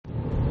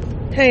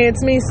Hey,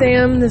 it's me,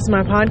 Sam. This is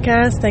my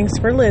podcast. Thanks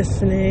for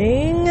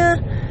listening.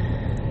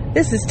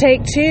 This is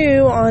take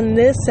 2 on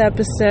this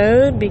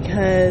episode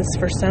because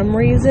for some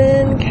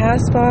reason,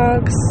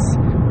 CastBox,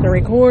 the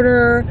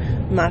recorder,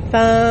 my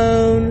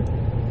phone,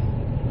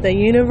 the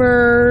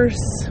universe,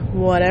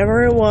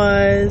 whatever it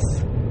was,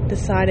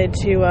 decided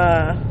to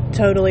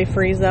totally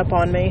freeze up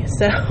on me.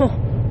 So,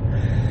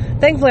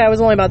 thankfully I was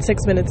only about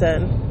 6 minutes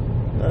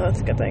in. Oh,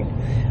 that's a good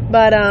thing.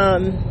 But,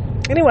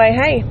 anyway,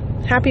 hey,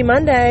 happy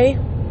Monday.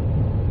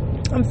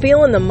 I'm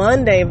feeling the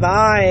Monday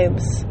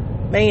vibes.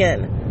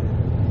 Man,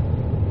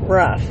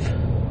 rough.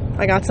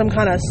 I got some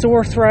kind of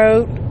sore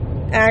throat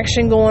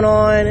action going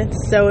on.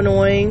 It's so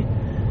annoying.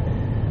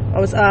 I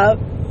was up.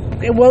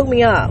 It woke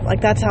me up. Like,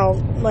 that's how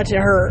much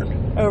it hurt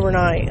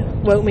overnight.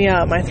 Woke me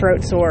up. My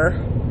throat sore.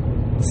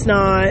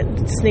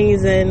 Snot,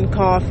 sneezing,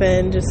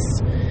 coughing.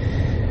 Just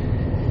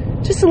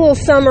a little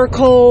summer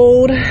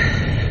cold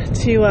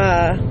to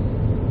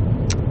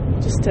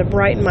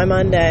brighten my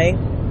Monday.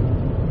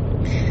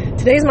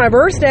 Today's my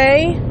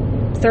birthday,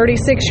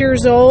 36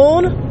 years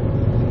old.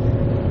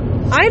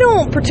 I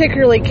don't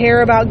particularly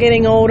care about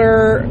getting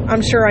older.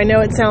 I'm sure I know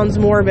it sounds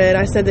morbid.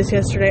 I said this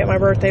yesterday at my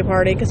birthday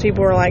party because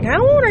people were like,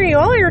 how old are you?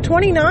 Oh, you're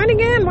 29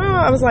 again?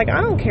 Wow. I was like,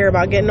 I don't care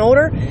about getting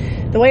older.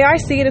 The way I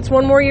see it, it's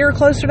one more year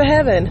closer to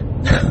heaven.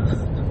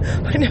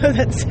 I know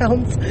that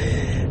sounds,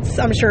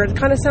 I'm sure it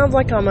kind of sounds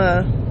like I'm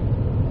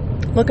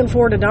looking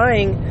forward to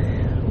dying,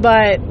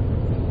 but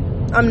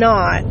I'm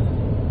not.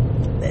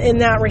 In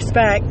that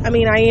respect, I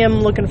mean, I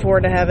am looking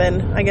forward to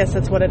heaven. I guess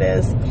that's what it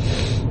is.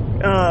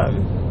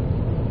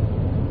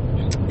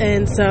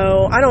 And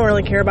so I don't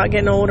really care about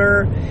getting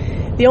older.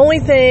 The only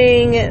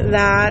thing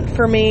that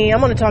for me,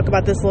 I'm going to talk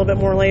about this a little bit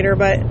more later,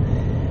 but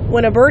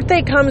when a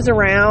birthday comes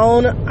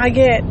around, I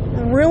get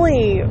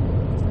really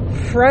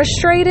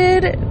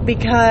frustrated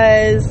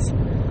because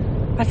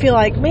I feel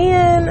like,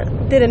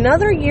 man, did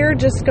another year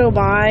just go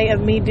by of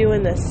me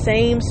doing the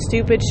same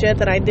stupid shit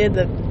that I did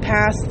the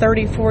past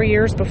 34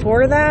 years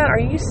before that? Are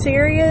you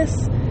serious?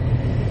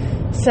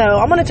 So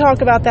I'm going to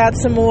talk about that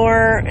some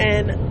more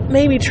and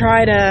maybe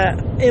try to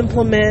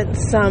implement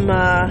some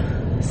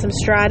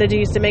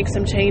strategies to make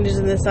some changes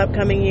in this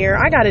upcoming year.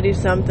 I got to do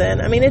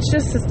something. I mean, it's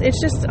just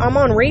I'm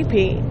on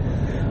repeat.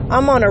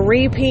 I'm on a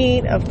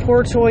repeat of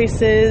poor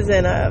choices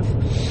and of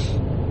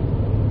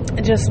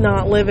just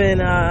not living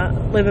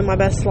my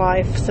best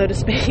life, so to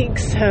speak.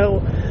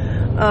 So,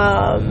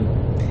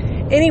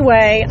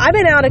 anyway, I've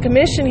been out of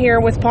commission here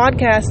with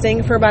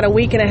podcasting for about a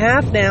week and a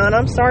half now, and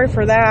I'm sorry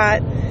for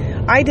that.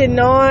 I did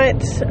not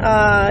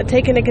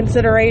take into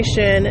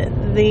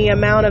consideration the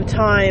amount of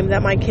time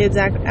that my kids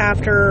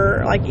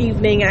after like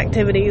evening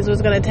activities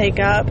was going to take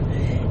up,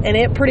 and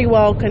it pretty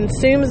well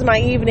consumes my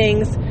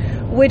evenings,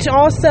 which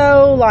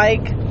also,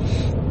 like,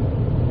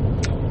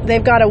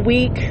 they've got a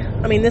week.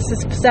 I mean, this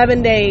is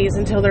 7 days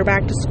until they're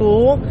back to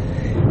school.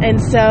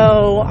 And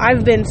so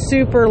I've been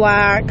super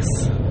lax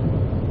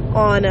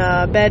on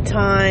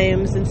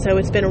bedtimes. And so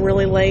it's been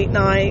really late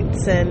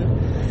nights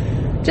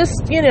and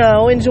just,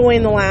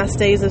 enjoying the last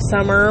days of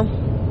summer.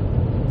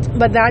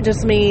 But that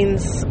just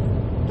means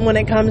when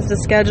it comes to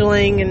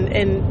scheduling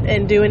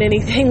and doing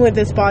anything with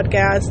this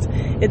podcast,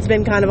 it's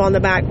been kind of on the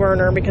back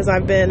burner because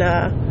I've been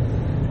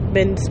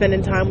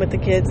spending time with the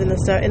kids and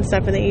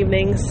stuff in the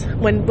evenings.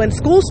 When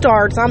school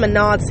starts, I'm a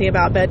Nazi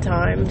about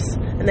bedtimes,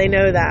 and they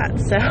know that.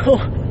 So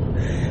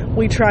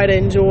we try to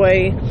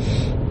enjoy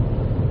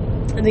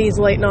these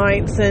late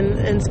nights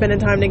and spending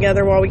time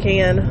together while we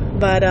can.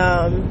 But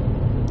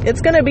it's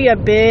going to be a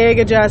big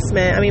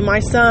adjustment. I mean, my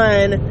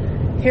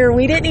son here,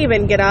 we didn't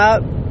even get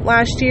up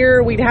last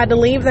year. We'd had to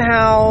leave the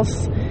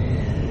house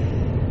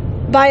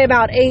by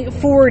about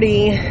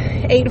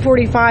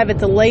 8:45 at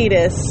the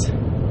latest.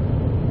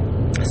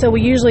 So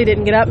we usually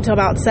didn't get up until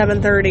about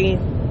 7:30,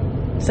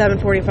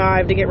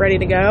 7:45 to get ready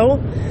to go.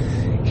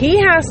 He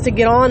has to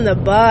get on the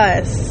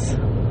bus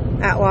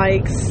at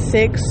like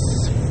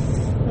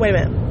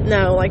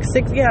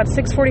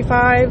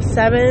 6:45,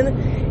 7.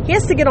 He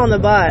has to get on the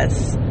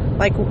bus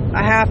like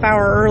a half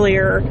hour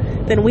earlier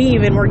than we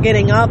even were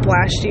getting up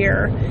last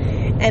year.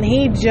 And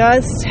he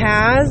just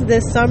has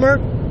this summer,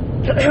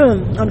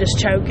 I'm just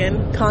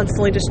choking,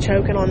 constantly just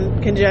choking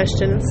on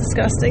congestion. It's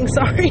disgusting,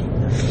 sorry.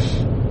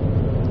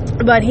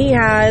 But he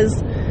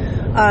has,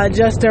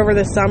 just over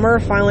the summer,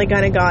 finally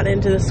kind of gotten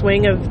into the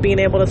swing of being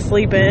able to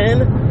sleep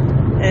in.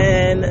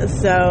 And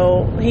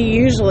so he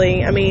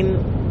usually, I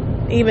mean,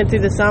 even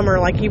through the summer,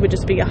 like, he would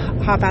just be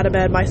hop out of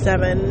bed by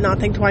 7, not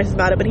think twice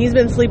about it. But he's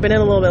been sleeping in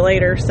a little bit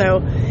later.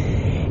 So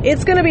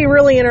it's going to be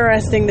really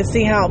interesting to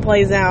see how it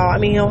plays out. I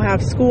mean, he'll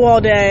have school all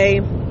day.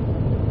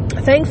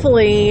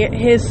 Thankfully,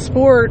 his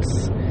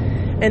sports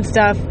and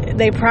stuff,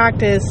 they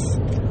practice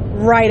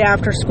right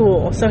after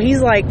school. So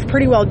he's like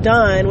pretty well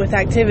done with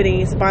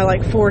activities by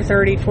like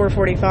 4:30,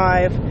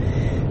 4:45.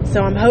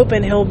 So I'm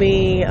hoping he'll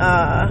be,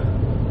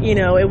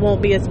 it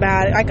won't be as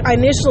bad. I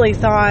initially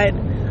thought,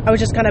 I was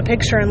just kind of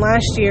picturing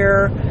last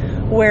year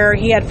where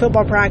he had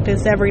football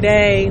practice every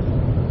day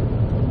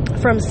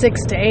from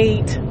 6 to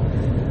 8.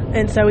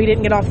 And so he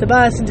didn't get off the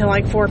bus until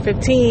like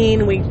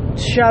 4:15. We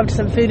shoved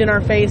some food in our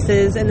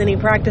faces, and then he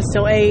practiced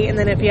till 8. And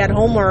then if he had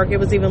homework, it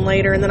was even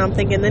later. And then I'm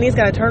thinking, then he's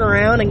got to turn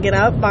around and get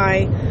up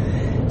by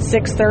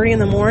 6:30 in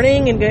the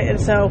morning. And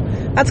so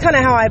that's kind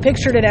of how I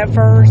pictured it at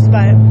first.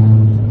 But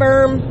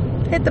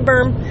hit the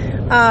berm.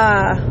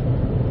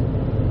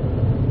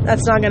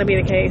 That's not going to be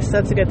the case.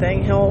 That's a good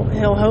thing.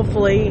 He'll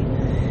hopefully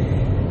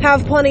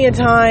have plenty of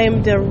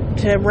time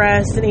to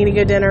rest and eat a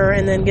good dinner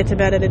and then get to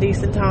bed at a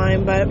decent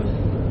time. But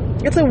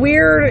it's a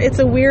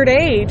weird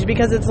age,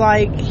 because it's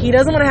like he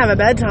doesn't want to have a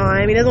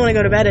bedtime. He doesn't want to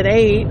go to bed at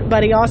 8,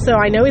 but he also,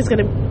 I know he's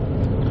going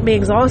to be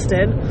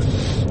exhausted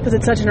because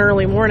it's such an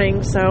early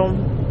morning. So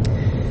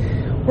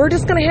we're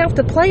just going to have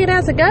to play it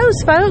as it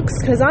goes, folks,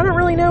 because I don't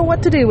really know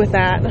what to do with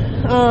that.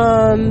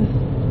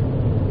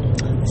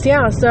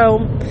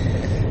 So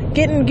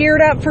getting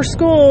geared up for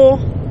school.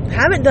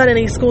 Haven't done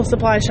any school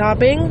supply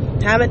shopping.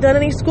 Haven't done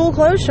any school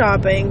clothes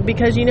shopping,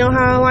 because you know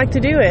how I like to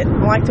do it.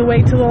 I like to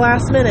wait till the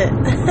last minute.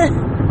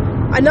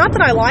 Not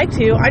that I like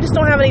to. I just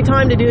don't have any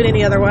time to do it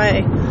any other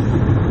way.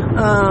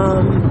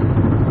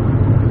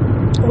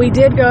 We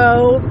did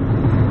go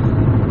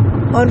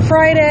on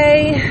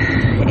Friday,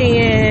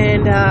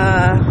 and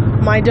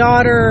my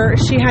daughter,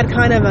 she had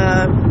kind of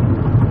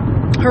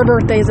her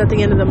birthday's at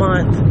the end of the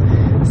month.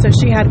 So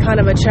she had kind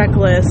of a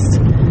checklist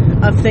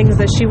of things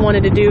that she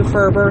wanted to do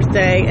for her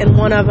birthday, and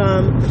one of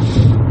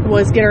them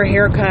was get her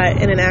hair cut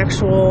in an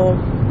actual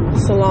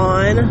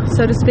salon,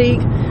 so to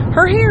speak.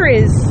 Her hair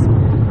is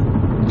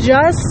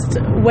just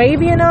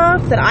wavy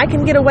enough that I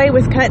can get away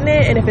with cutting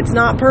it, and if it's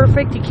not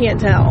perfect, you can't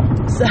tell.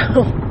 So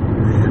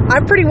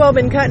I've pretty well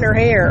been cutting her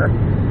hair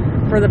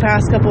for the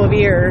past couple of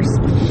years,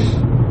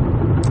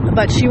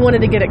 but she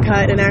wanted to get it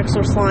cut in an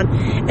actual salon.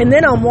 And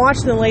then I'm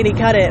watching the lady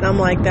cut it, and I'm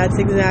like, that's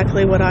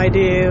exactly what I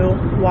do.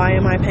 Why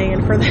am I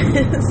paying for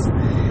this?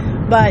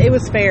 But it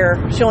was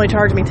fair. She only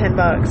charged me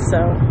 $10, so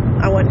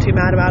I wasn't too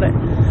mad about it.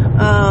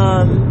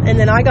 And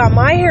then I got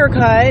my hair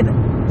cut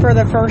for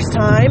the first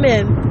time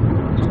in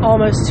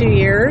almost 2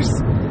 years,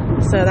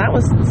 so that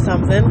was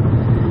something.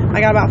 I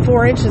got about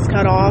 4 inches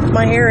cut off.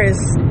 My hair is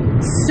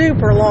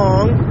super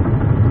long.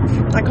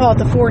 I call it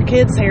the 4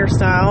 kids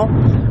hairstyle.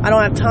 I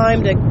don't have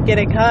time to get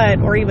it cut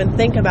or even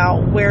think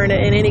about wearing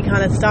it in any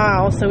kind of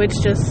style, so it's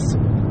just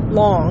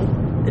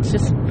long. It's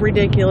just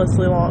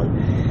ridiculously long.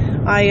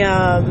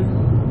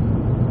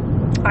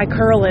 I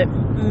curl it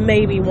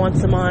maybe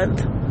once a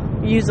month,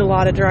 use a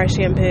lot of dry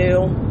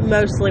shampoo,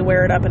 mostly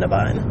wear it up in a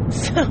bun.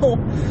 So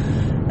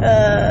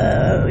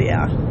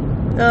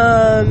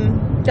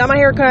got my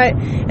hair cut,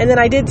 and then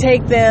I did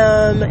take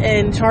them,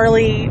 and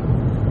Charlie,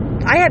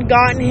 I had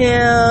gotten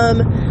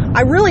him,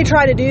 I really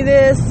try to do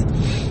this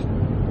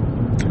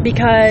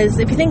because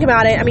if you think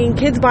about it, I mean,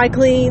 kids buy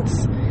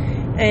cleats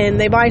and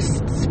they buy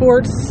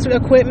sports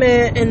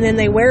equipment, and then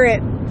they wear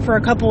it for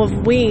a couple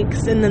of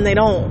weeks, and then they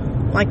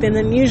don't. Like,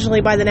 then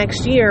usually by the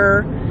next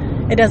year,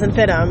 it doesn't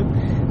fit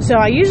them. So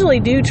I usually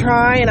do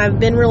try, and I've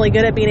been really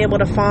good at being able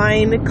to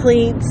find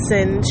cleats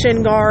and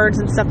shin guards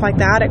and stuff like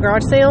that at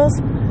garage sales.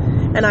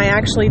 And I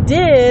actually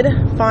did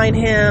find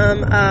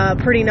him a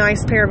pretty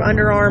nice pair of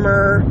Under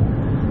Armour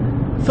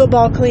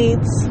football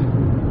cleats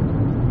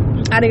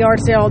at a yard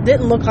sale.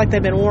 Didn't look like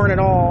they'd been worn at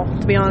all,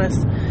 to be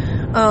honest.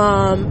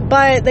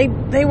 But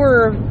they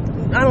were,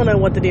 I don't know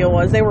what the deal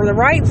was. They were the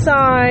right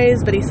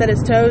size, but he said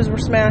his toes were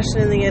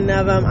smashing in the end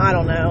of them. I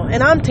don't know.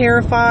 And I'm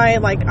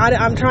terrified. Like,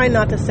 I'm trying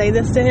not to say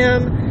this to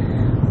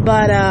him,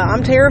 but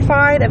I'm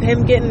terrified of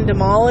him getting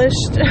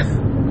demolished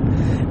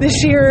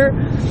this year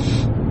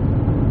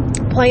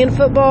playing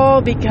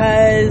football,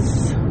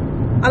 because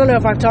I don't know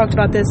if I've talked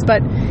about this,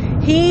 but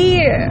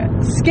he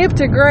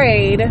skipped a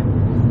grade,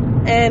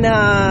 and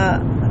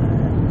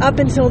up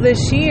until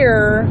this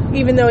year,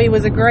 even though he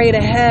was a grade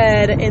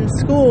ahead in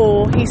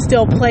school, he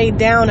still played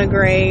down a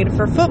grade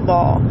for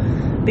football,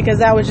 because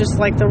that was just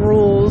like the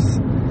rules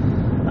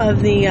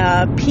of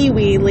the Pee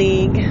Wee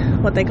League,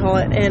 what they call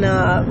it, and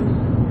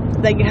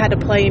that you had to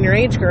play in your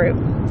age group.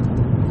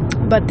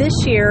 But this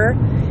year,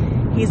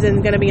 he's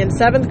going to be in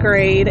 7th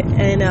grade,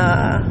 and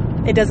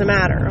it doesn't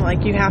matter.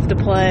 Like, you have to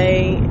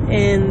play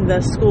in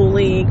the school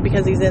league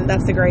because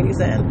that's the grade he's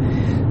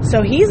in.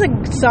 So he's a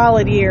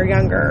solid year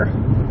younger,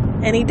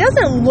 and he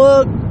doesn't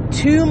look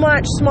too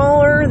much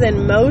smaller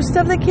than most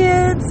of the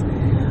kids,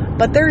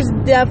 but there's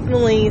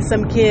definitely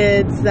some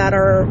kids that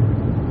are,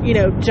 you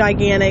know,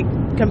 gigantic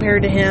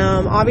compared to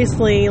him.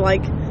 Obviously,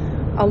 like,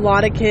 a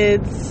lot of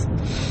kids,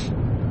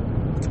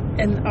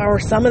 or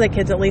some of the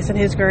kids at least in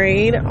his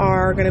grade,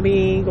 are going to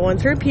be going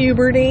through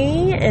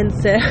puberty, and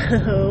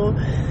so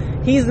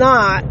he's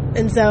not,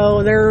 and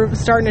so they're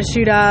starting to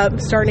shoot up,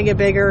 starting to get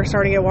bigger,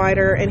 starting to get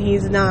wider, and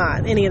he's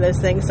not any of those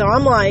things. So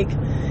I'm like,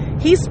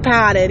 he's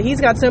padded. He's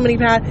got so many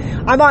pads.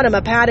 I bought him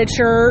a padded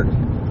shirt.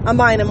 I'm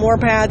buying him more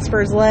pads for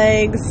his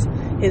legs,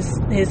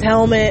 his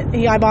helmet.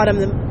 I bought him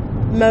the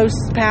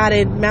most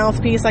padded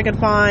mouthpiece I could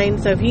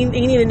find. So if he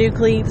needed new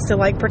cleats to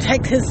like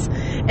protect his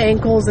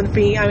ankles and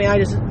feet, I mean,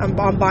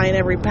 I'm buying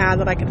every pad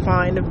that I can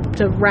find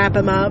to wrap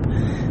him up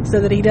so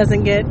that he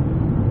doesn't get,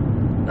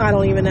 I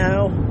don't even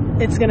know,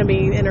 It's going to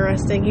be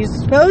interesting. He's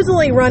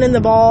supposedly running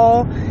the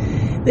ball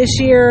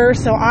this year,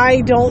 so I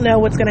don't know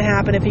what's going to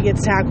happen if he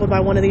gets tackled by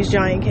one of these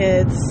giant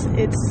kids.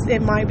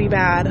 It might be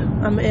bad.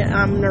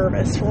 I'm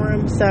nervous for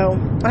him, so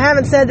I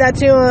haven't said that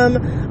to him.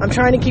 I'm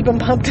trying to keep him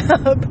pumped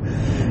up,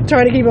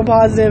 trying to keep him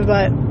positive,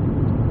 but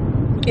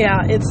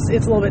yeah, it's a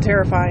little bit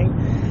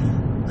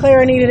terrifying.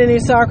 Clara needed a new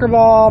soccer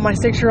ball. My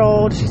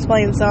 6-year-old, she's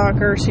playing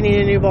soccer. She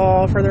needed a new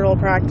ball for their little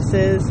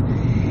practices.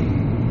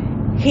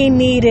 He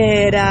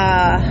needed,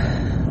 I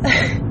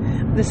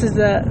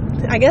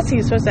guess he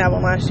was supposed to have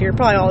one last year,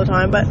 probably all the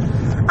time, but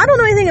I don't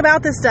know anything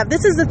about this stuff.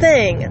 This is the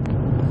thing.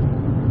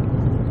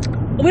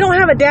 We don't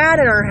have a dad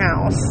in our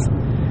house.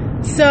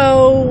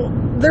 So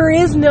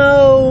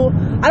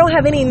I don't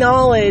have any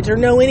knowledge or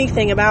know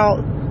anything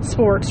about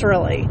sports,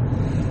 really.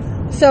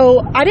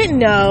 So I didn't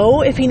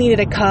know if he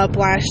needed a cup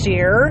last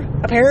year.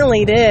 Apparently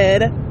he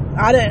did.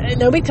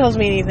 Nobody tells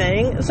me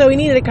anything. So he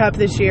needed a cup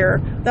this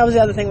year. That was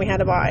the other thing we had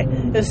to buy.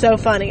 It was so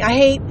funny. I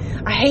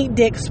hate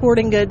Dick's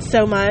Sporting Goods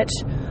so much.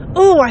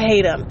 Oh, I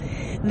hate them.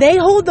 They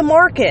hold the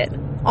market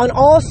on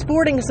all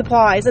sporting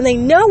supplies, and they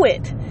know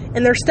it.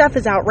 And their stuff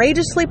is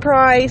outrageously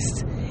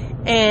priced,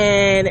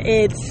 and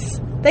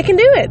they can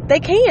do it.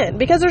 They can,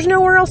 because there's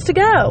nowhere else to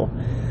go.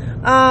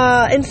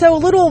 And so a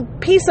little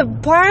piece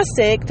of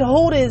plastic to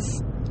hold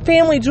his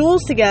family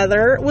jewels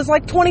together was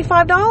like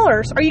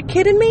 $25. Are you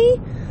kidding me?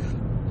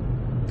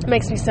 It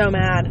makes me so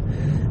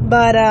mad.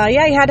 But,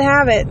 yeah, he had to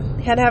have it.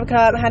 He had to have a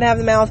cup, had to have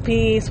the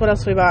mouthpiece. What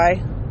else did we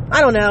buy? I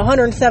don't know,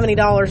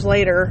 $170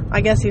 later, I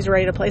guess he's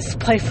ready to play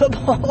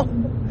football.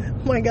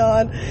 Oh my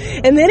God.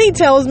 And then he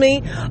tells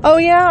me, oh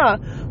yeah,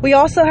 we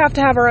also have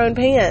to have our own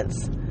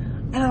pants.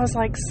 And I was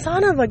like,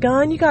 son of a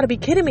gun, you gotta be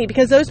kidding me,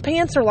 because those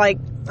pants are like,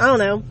 I don't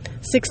know,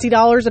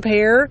 $60 a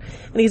pair,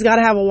 and he's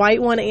gotta have a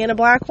white one and a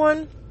black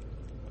one.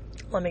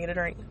 Let me get a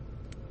drink.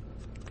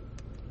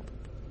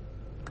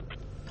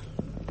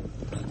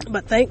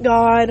 But thank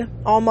God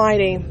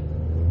Almighty,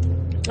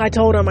 I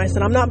told him, I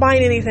said, I'm not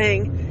buying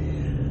anything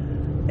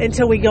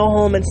until we go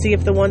home and see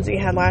if the ones that you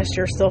had last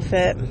year still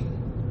fit.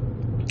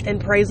 And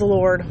praise the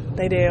Lord,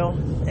 they do.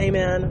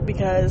 Amen.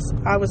 Because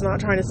I was not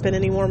trying to spend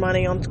any more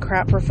money on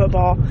crap for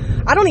football.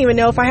 I don't even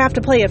know if I have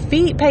to pay a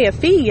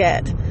fee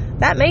yet.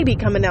 That may be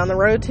coming down the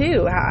road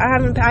too. I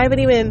haven't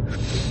even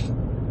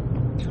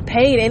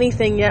paid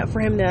anything yet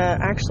for him to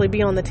actually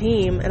be on the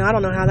team, and I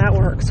don't know how that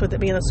works with it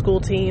being a school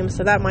team.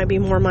 So that might be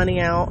more money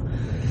out.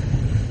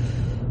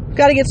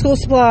 Got to get school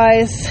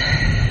supplies.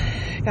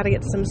 Got to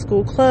get some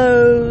school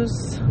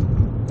clothes.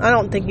 I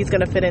don't think he's going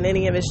to fit in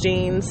any of his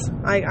jeans.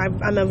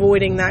 I'm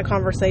avoiding that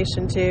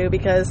conversation too,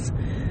 because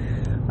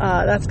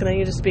that's going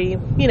to just be,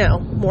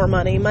 more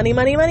money.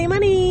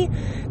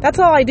 That's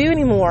all I do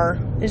anymore,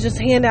 is just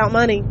hand out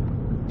money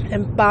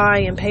and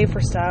buy and pay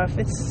for stuff.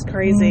 It's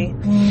crazy.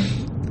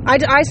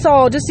 I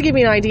saw, just to give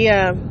you an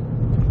idea,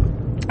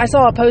 I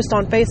saw a post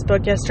on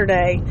Facebook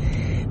yesterday.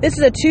 This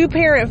is a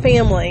 2-parent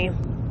family.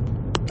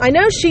 I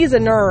know she's a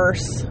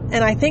nurse,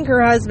 and I think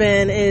her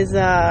husband is,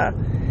 I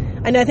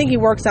think he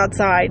works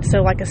outside,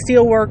 so like a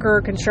steel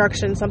worker,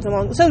 construction, something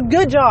along. So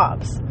good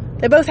jobs.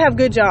 They both have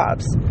good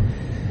jobs.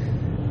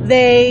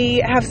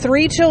 They have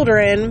 3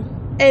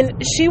 children,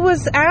 and she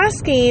was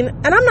asking,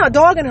 and I'm not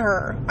dogging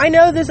her. I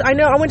know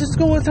I went to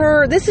school with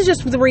her. This is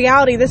just the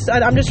reality.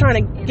 I'm just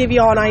trying to give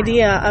you all an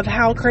idea of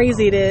how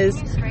crazy it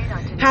is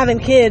having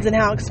kids and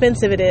how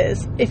expensive it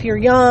is. If you're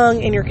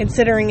young and you're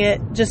considering it,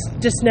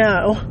 just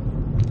know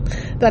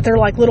that they're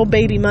like little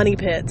baby money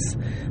pits.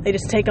 They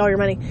just take all your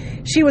money.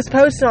 She was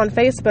posting on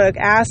Facebook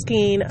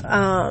asking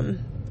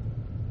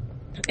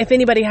if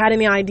anybody had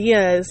any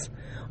ideas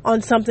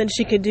on something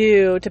she could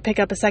do to pick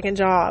up a second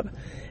job,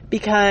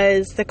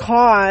 because the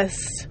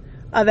cost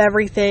of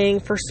everything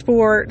for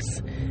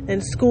sports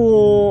and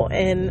school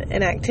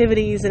and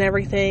activities and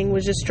everything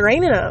was just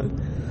draining them.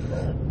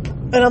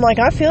 And I'm like,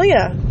 I feel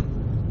ya.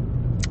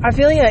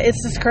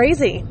 It's just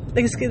crazy.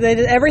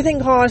 Everything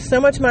costs so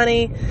much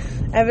money.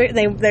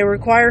 They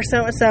require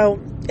so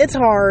it's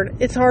hard.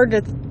 It's hard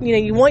to,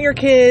 you want your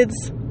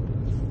kids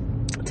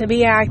to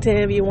be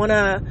active. You want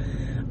to,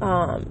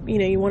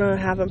 you want to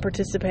have them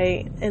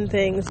participate in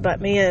things, but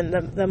man,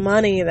 the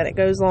money that it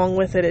goes along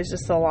with it is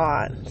just a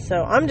lot.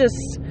 So I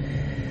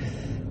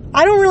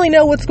don't really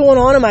know what's going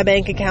on in my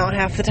bank account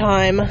half the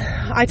time.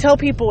 I tell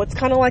people it's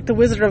kind of like the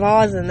Wizard of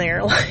Oz in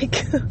there.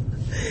 Like,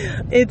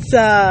 it's,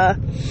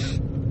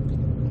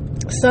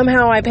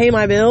 somehow I pay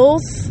my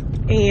bills,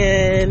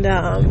 and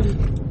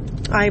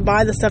I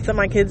buy the stuff that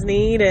my kids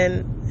need,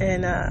 and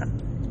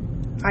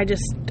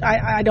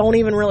I don't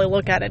even really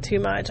look at it too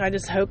much. I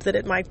just hope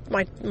that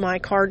my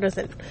card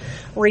doesn't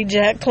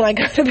reject when I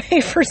go to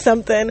pay for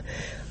something.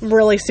 I'm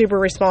really super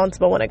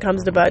responsible when it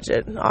comes to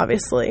budget,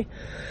 obviously.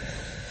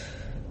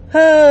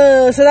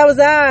 So that was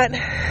that.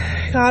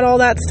 Got all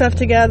that stuff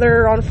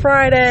together on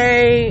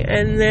Friday,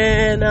 and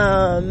then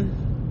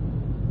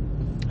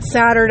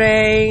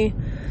Saturday,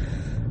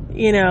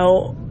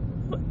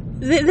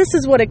 this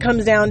is what it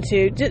comes down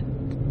to.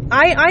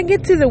 I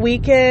get through the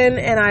weekend,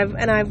 and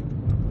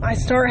I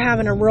start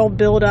having a real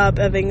buildup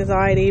of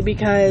anxiety,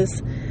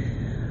 because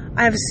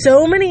I have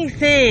so many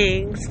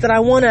things that I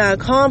want to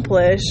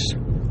accomplish,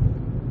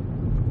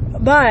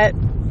 but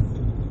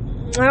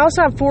I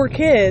also have 4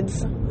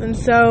 kids, and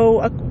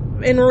so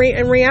in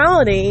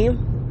reality,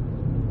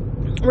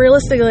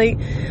 realistically,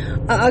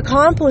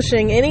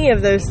 accomplishing any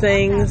of those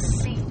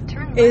things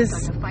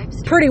is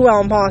pretty well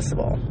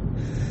impossible.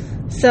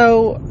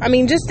 So, I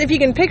mean, just if you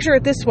can picture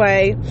it this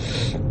way,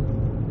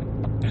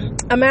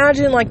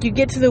 imagine like you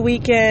get to the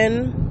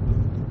weekend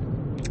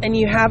and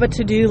you have a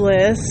to-do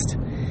list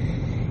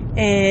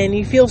and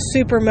you feel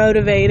super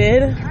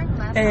motivated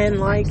and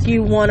like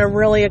you want to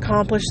really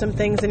accomplish some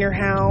things in your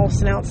house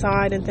and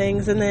outside and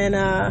things, and then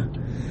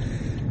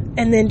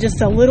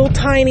just a little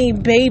tiny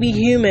baby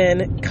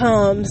human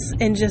comes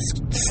and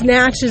just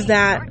snatches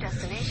that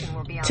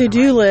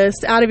to-do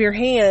list out of your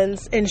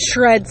hands and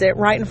shreds it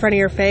right in front of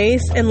your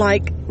face, and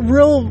like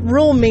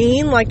real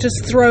mean, like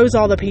just throws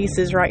all the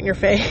pieces right in your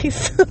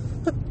face.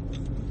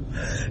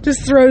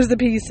 Just throws the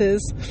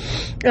pieces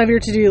of your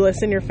to-do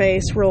list in your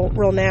face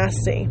real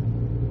nasty.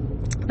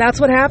 That's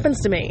what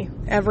happens to me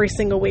every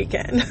single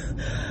weekend.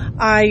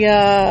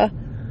 I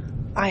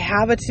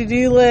have a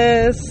to-do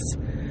list.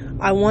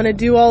 I want to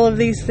do all of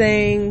these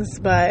things,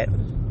 but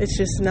it's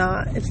just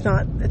not. It's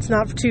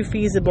not too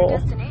feasible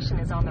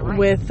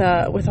with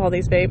all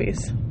these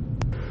babies.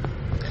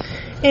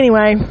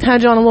 Anyway,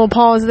 had you on a little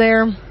pause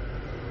there.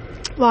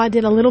 Well, I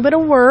did a little bit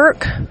of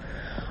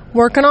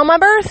working on my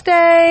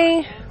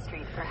birthday,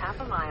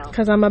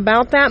 because I'm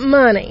about that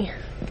money.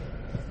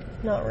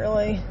 Not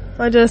really.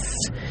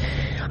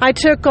 I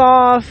took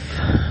off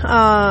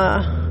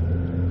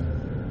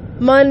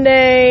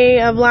Monday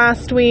of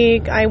last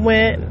week. I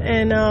went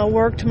and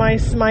worked my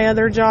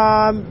other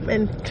job,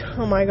 and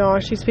oh my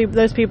gosh,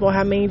 those people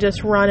have me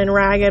just running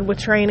ragged with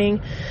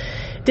training.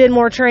 Did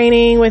more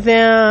training with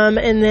them,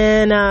 and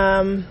then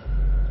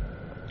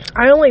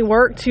I only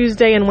worked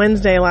Tuesday and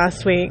Wednesday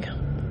last week.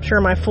 Sure,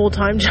 my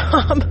full-time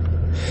job.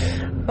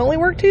 I only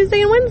worked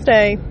Tuesday and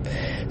Wednesday.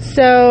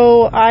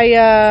 So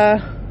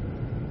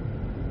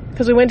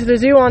because we went to the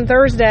zoo on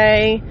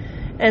Thursday,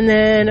 and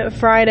then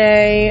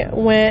Friday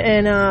went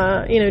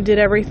and, did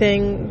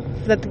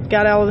everything that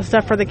got all the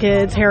stuff for the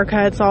kids,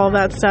 haircuts, all of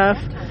that stuff.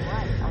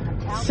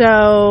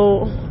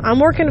 So I'm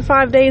working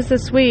 5 days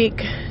this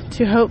week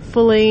to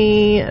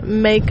hopefully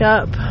make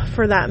up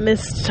for that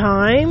missed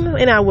time,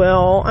 and I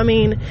will. I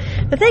mean,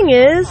 the thing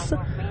is,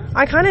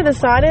 I kind of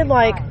decided,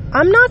 like,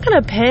 I'm not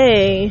going to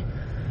pay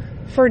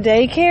for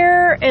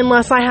daycare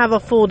unless I have a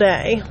full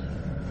day.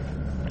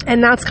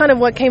 And that's kind of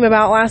what came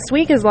about last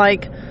week, is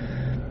like,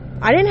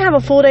 I didn't have a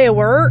full day of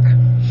work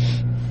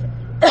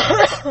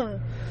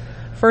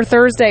for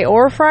Thursday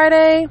or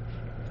Friday,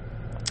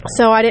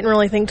 so I didn't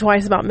really think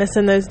twice about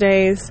missing those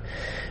days,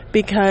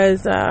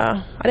 because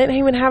I didn't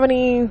even have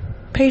any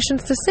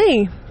patients to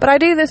see. But I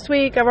do this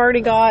week. I've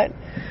already got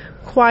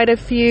quite a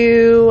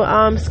few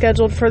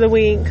scheduled for the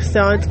week,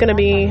 so it's gonna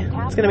be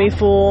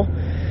full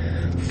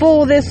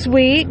this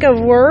week of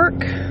work.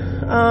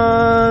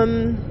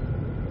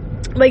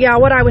 But yeah,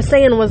 what I was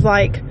saying was,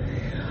 like,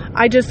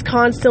 I just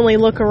constantly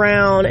look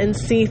around and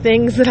see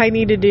things that I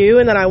need to do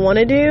and that I want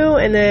to do,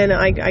 and then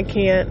I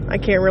can't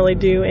really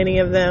do any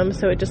of them.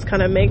 So it just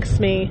kind of makes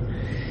me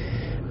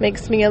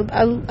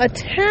a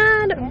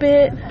tad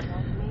bit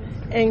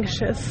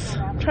anxious.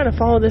 I'm trying to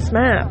follow this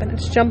map and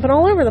it's jumping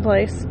all over the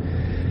place.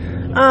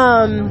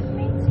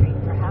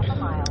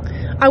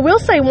 I will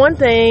say one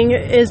thing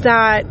is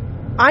that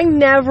I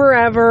never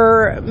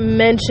ever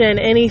mention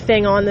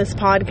anything on this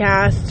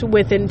podcast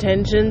with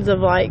intentions of,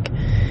 like,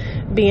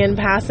 being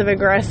passive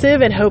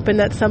aggressive and hoping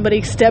that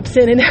somebody steps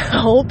in and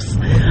helps.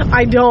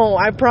 I don't.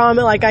 I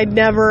promise. Like,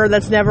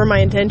 that's never my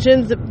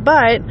intentions.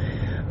 But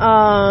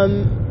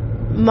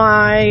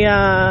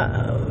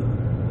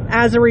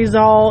as a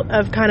result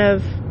of kind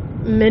of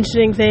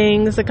mentioning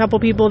things, a couple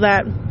people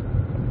that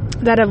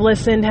have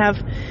listened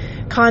have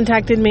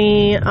contacted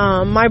me.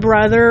 My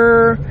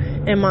brother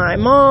and my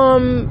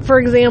mom, for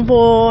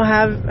example,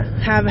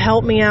 have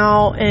helped me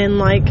out and,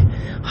 like,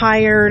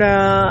 hired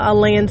a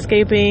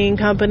landscaping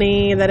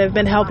company that have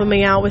been helping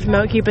me out with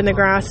keeping the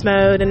grass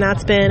mowed, and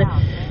that's been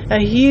a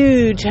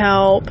huge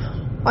help.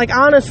 Like,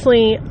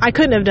 honestly, I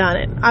couldn't have done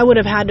it. I would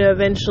have had to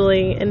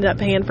eventually end up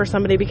paying for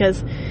somebody,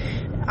 because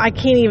I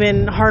can't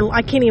even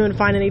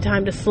find any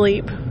time to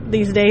sleep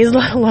these days,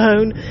 let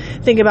alone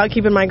think about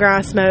keeping my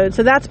grass mowed.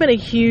 So that's been a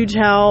huge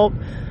help.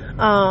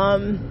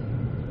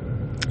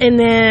 And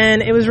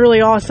then it was really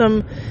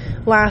awesome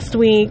last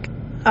week.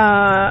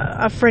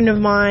 A friend of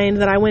mine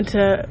that I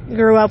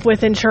grew up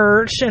with in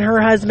church, and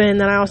her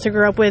husband that I also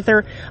grew up with,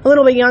 are a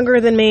little bit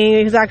younger than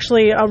me. He's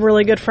actually a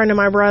really good friend of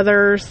my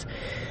brother's.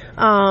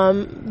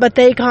 But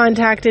they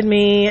contacted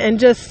me,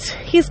 and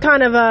he's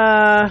kind of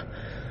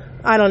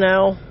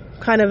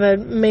kind of a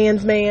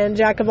man's man,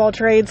 jack of all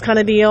trades kind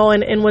of deal,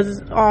 and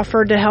was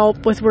offered to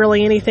help with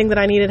really anything that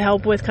I needed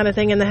help with, kind of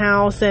thing in the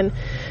house. And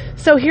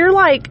so here,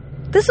 like,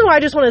 this is what I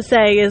just want to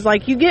say is,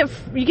 like, you get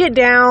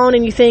down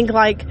and you think,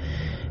 like,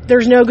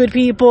 there's no good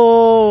people,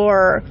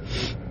 or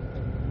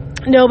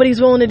nobody's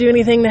willing to do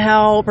anything to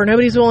help, or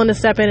nobody's willing to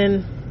step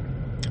in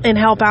and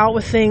help out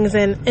with things.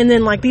 And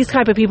then like these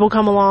type of people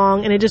come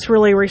along and it just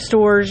really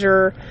restores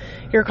your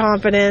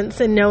confidence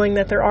in knowing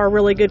that there are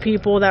really good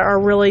people that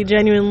are really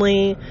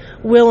genuinely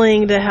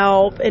willing to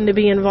help and to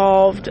be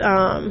involved,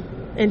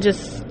 and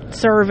just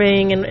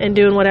serving and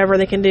doing whatever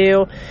they can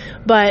do.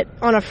 But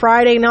on a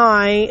Friday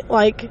night,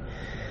 like,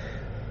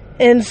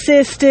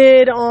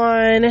 insisted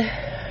on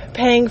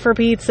paying for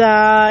pizza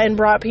and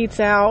brought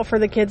pizza out for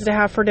the kids to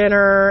have for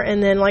dinner,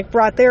 and then like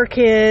brought their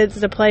kids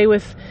to play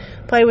with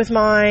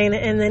mine.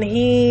 And then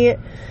he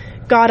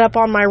got up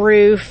on my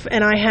roof,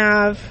 and I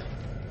have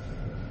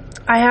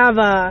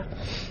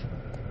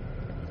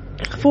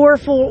four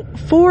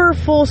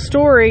full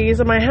stories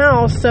of my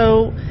house,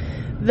 so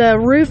the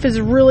roof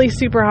is really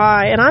super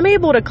high, and I'm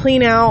able to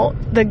clean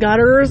out the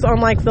gutters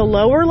on like the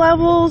lower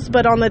levels,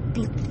 but on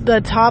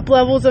the top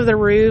levels of the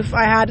roof,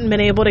 I hadn't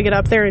been able to get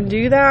up there and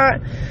do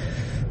that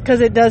because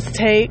it does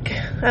take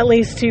at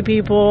least 2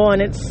 people,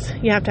 and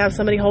you have to have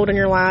somebody holding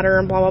your ladder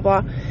and blah,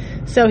 blah, blah.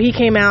 So he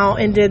came out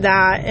and did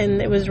that,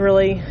 and it was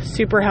really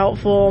super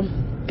helpful.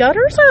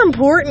 Gutters are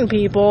important,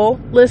 people.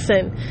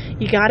 Listen,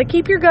 you got to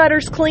keep your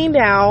gutters cleaned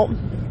out,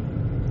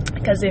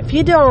 because if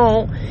you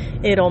don't,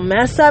 it'll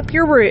mess up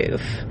your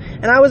roof.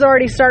 And I was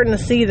already starting to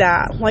see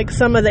that. Like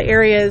some of the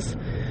areas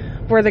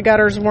where the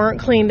gutters weren't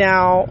cleaned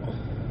out,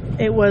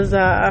 it was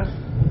the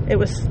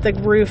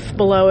roof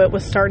below it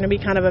was starting to be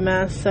kind of a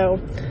mess. So,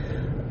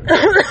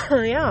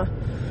 yeah.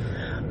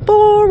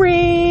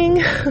 Boring.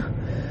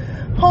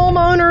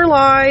 Homeowner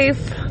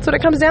life. That's what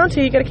it comes down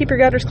to. You got to keep your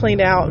gutters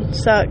cleaned out.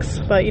 Sucks,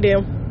 but you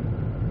do.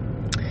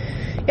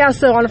 Yeah,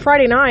 so on a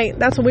Friday night,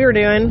 that's what we were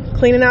doing,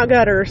 cleaning out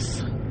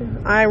gutters.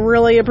 I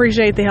really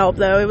appreciate the help,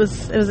 though. It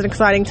was an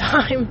exciting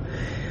time.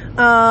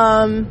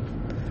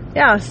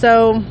 Yeah,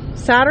 so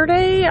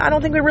Saturday, I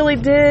don't think we really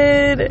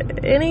did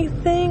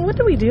anything. What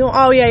did we do?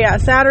 Oh, yeah.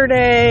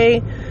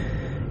 Saturday,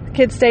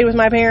 kids stayed with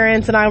my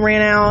parents, and I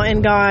ran out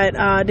and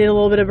did a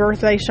little bit of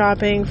birthday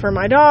shopping for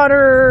my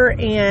daughter,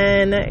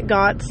 and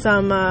got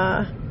some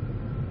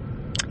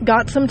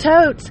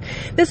totes.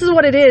 This is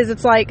what it is.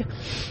 It's like,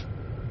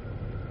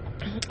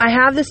 I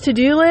have this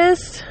to-do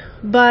list,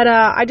 but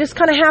I just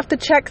kind of have to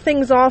check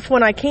things off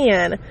when I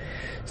can.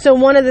 So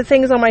one of the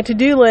things on my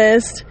to-do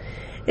list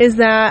is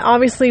that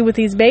obviously with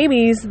these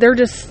babies, they're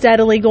just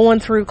steadily going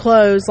through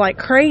clothes like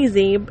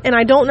crazy. And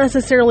I don't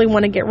necessarily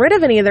want to get rid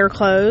of any of their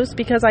clothes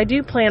because I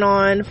do plan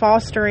on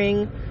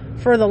fostering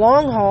for the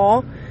long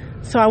haul.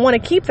 So I want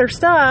to keep their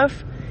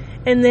stuff.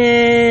 And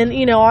then,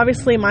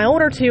 obviously my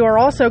older 2 are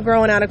also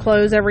growing out of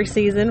clothes every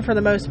season for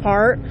the most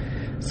part.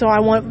 So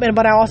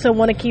but I also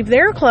want to keep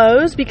their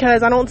clothes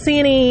because I don't see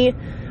any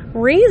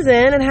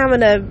reason in having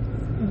to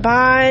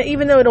buy,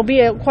 even though it'll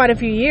be quite a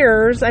few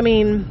years. I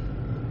mean,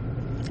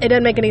 it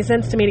doesn't make any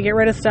sense to me to get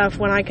rid of stuff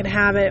when I can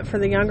have it for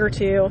the younger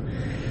 2.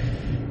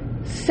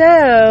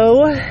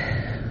 So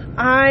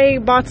I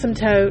bought some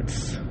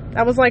totes.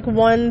 That was like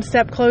one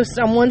step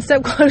closer. I'm one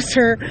step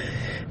closer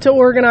to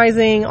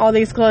organizing all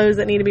these clothes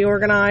that need to be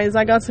organized.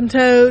 I got some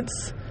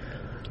totes.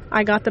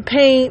 I got the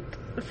paint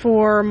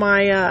for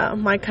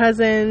my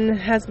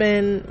cousin's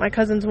husband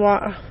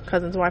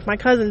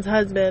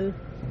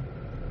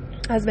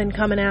has been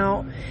coming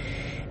out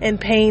and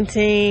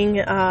painting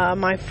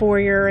my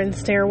foyer and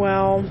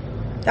stairwell.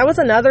 That was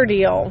another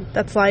deal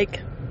that's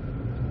like,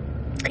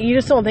 you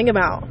just don't think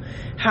about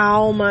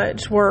how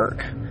much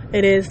work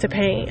it is to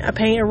paint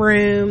a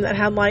room that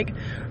had like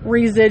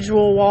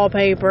residual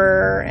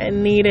wallpaper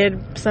and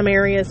needed some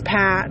areas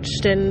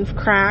patched and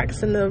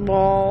cracks in the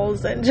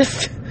walls, and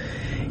just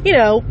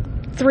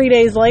 3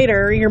 days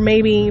later, you're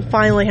maybe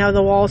finally have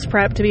the walls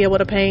prepped to be able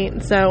to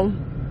paint. So,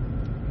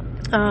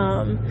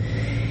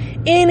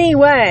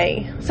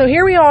 anyway, so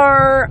here we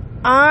are.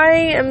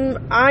 I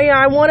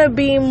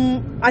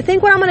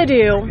think what I'm going to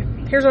do,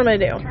 here's what I'm going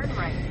to do.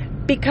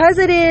 Because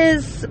it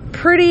is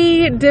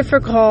pretty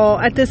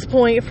difficult at this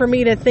point for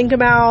me to think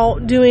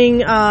about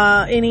doing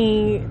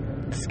any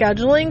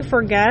scheduling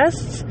for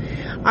guests,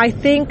 I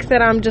think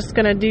that I'm just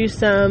going to do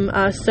some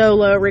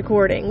solo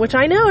recording, which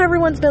I know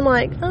everyone's been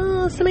like,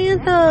 oh,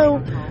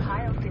 Samantha,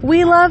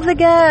 we love the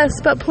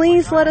guests, but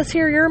please let us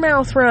hear your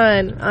mouth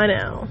run. I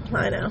know.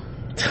 I'm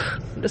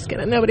just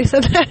kidding. Nobody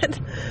said that.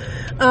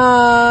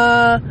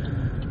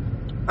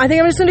 I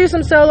think I'm just going to do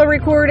some solo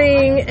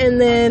recording,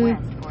 and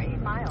then,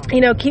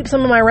 keep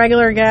some of my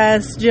regular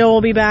guests. Jill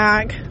will be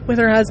back with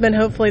her husband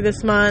hopefully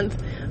this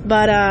month.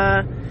 But,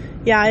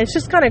 yeah, it's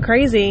just kind of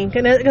crazy.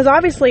 Because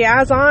obviously,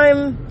 as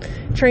I'm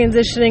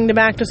transitioning to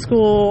back to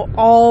school,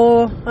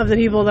 all of the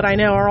people that I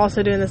know are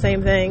also doing the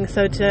same thing.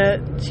 So to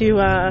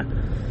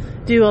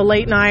do a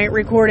late night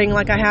recording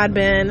like I had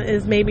been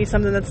is maybe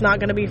something that's not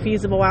going to be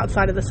feasible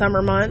outside of the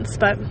summer months.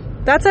 But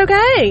that's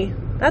okay.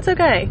 That's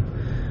okay.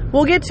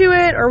 We'll get to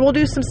it, or we'll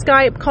do some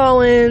Skype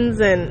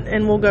call-ins,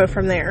 and we'll go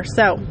from there.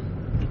 So,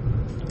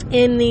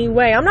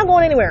 anyway, I'm not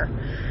going anywhere.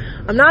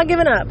 I'm not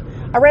giving up.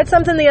 I read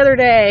something the other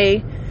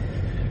day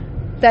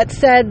that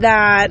said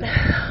that,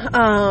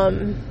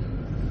 that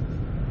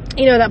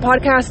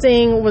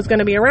podcasting was going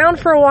to be around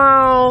for a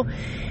while,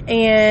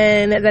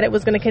 and that it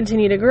was going to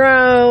continue to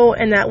grow,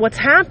 and that what's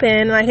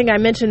happened, and I think I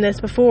mentioned this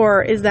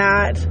before, is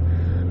that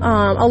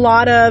a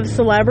lot of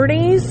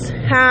celebrities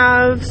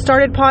have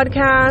started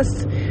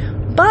podcasts,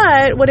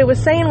 but what it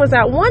was saying was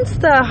that once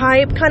the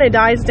hype kind of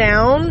dies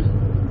down,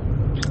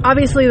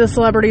 obviously the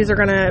celebrities are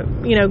going to,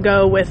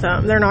 go with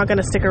them. They're not going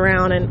to stick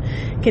around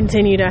and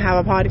continue to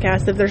have a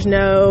podcast if there's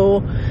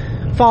no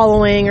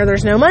following or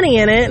there's no money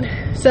in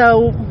it.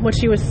 So what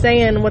she was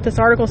saying, what this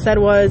article said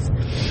was,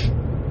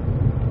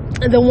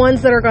 the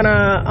ones that are going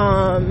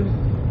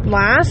to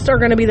last are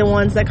going to be the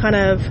ones that kind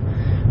of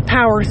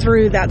power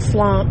through that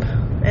slump.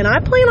 And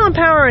I plan on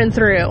powering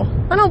through.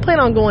 I don't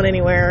plan on going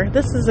anywhere.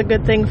 This is a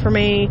good thing for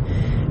me.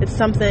 It's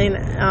something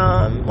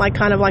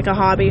kind of like a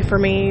hobby for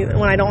me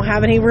when I don't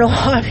have any real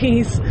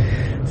hobbies.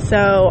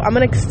 So I'm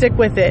going to stick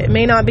with it. It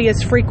may not be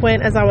as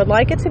frequent as I would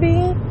like it to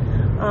be.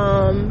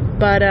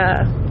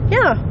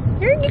 Yeah,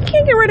 you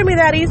can't get rid of me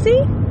that easy.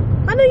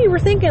 I know you were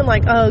thinking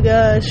like, oh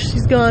gosh,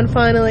 she's gone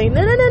finally.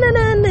 No.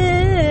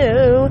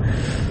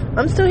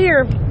 I'm still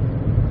here.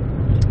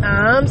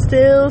 I'm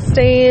still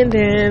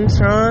standing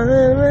strong.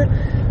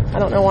 I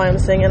don't know why I'm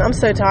singing. I'm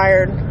so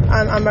tired.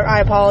 I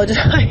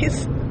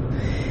apologize.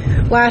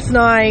 Last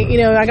night,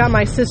 I got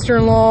my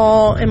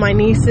sister-in-law and my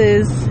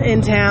nieces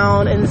in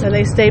town, and so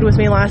they stayed with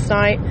me last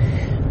night,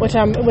 which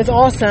was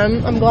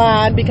awesome. I'm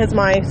glad, because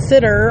my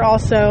sitter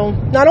also,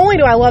 not only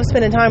do I love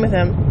spending time with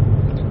him,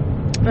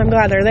 I'm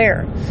glad they're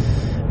there,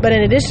 but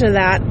in addition to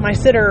that, my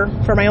sitter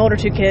for my older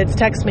two kids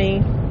texted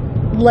me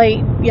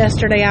late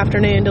yesterday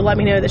afternoon to let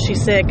me know that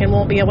she's sick and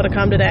won't be able to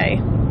come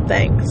today.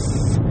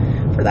 Thanks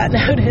for that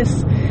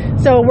notice.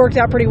 So it worked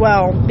out pretty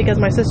well because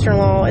my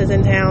sister-in-law is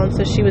in town,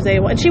 so she was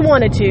able, and she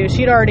wanted to.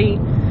 She'd already,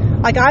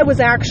 I was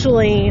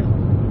actually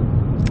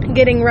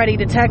getting ready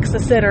to text the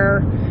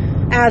sitter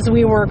as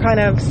we were kind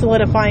of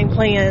solidifying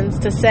plans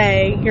to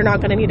say, you're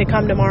not going to need to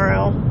come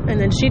tomorrow. And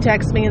then she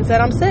texted me and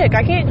said, I'm sick.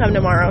 I can't come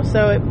tomorrow.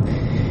 So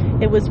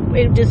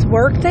it just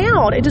worked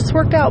out. It just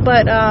worked out.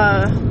 But,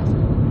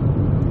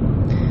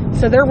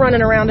 so they're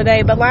running around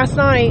today. But last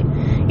night,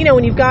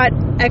 when you've got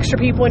extra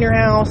people in your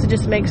house, it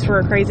just makes for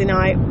a crazy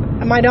night.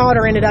 My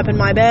daughter ended up in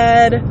my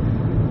bed.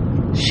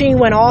 She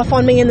went off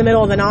on me in the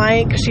middle of the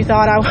night because she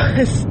thought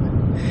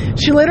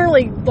she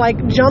literally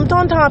jumped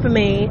on top of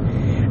me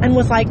and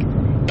was like,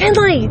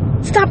 Kinley,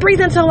 stop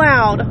breathing so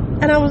loud.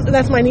 And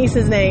that's my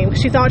niece's name.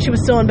 She thought she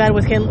was still in bed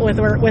with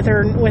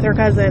her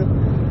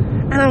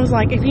cousin. And I was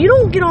like, if you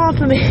don't get off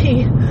of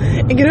me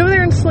and get over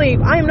there and sleep,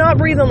 I am not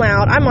breathing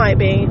loud. I might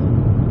be.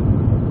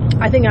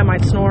 I think I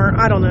might snore.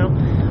 I don't know.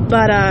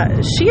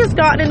 But she has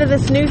gotten into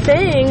this new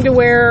thing to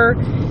where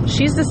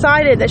she's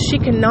decided that she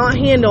cannot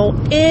handle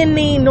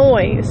any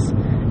noise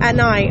at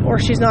night or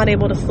she's not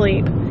able to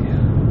sleep.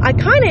 I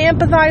kind of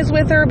empathize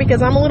with her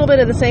because I'm a little bit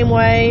of the same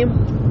way.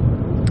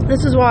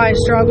 This is why I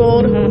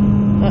struggled.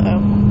 Uh-oh.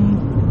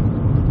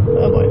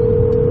 Oh, boy.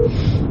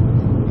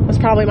 That's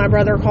probably my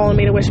brother calling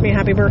me to wish me a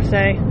happy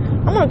birthday.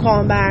 I'm going to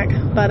call him back,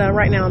 but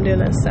right now I'm doing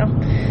this. So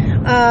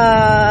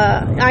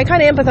I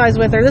kind of empathize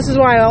with her. This is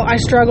why I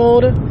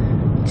struggled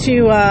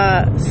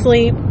to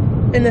sleep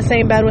in the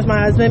same bed with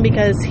my husband,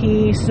 because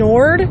he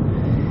snored.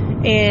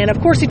 And, of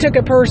course, he took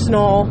it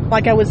personal,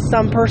 like I was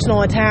some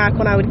personal attack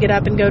when I would get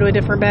up and go to a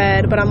different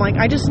bed. But I'm like,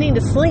 I just need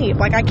to sleep.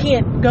 I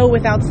can't go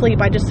without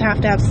sleep. I just have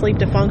to have sleep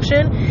to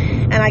function.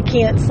 And I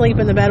can't sleep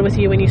in the bed with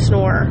you when you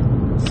snore.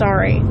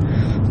 Sorry.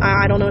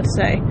 I don't know what to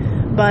say.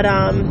 But,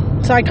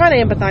 so I kind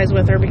of empathize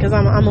with her because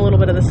I'm a little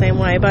bit of the same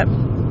way. But,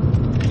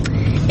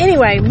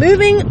 anyway,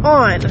 moving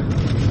on.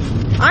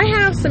 I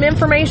have some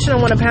information I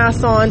want to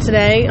pass on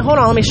today. Hold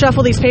on, let me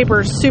shuffle these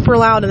papers super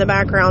loud in the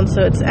background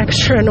so it's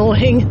extra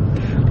annoying.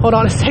 Hold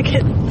on a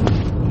second.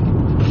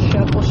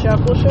 Shuffle,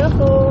 shuffle,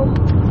 shuffle.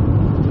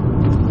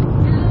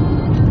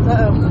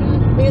 Uh-oh.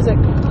 Music.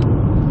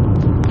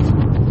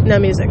 No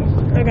music.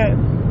 Okay.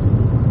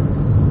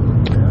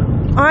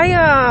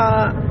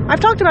 I've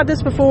talked about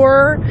this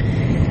before,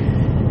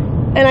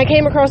 and I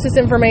came across this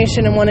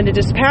information and wanted to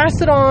just pass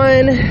it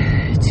on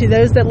to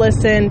those that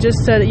listen, just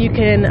so that you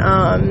can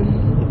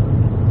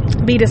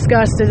be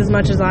disgusted as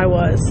much as I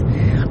was.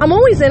 I'm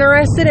always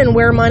interested in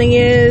where money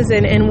is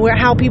and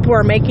how people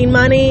are making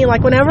money.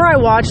 Whenever I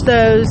watch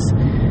those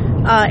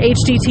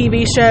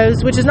HGTV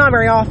shows, which is not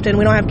very often,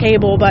 we don't have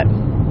cable, but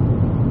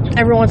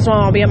every once in a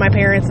while I'll be at my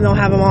parents and they'll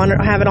have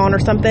it on or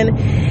something,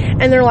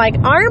 and they're like,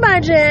 our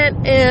budget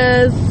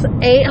is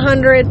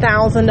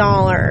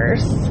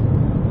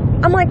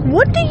 $800,000. I'm like,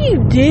 what do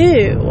you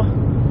do?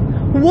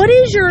 What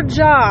is your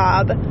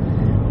job?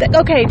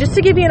 Okay, just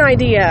to give you an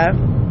idea,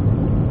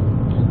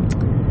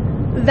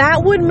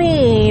 that would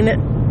mean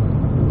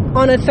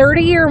on a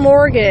 30-year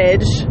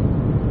mortgage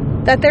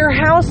that their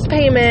house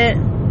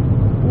payment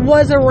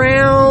was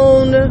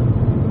around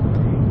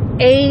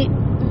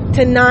 $8,000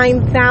 to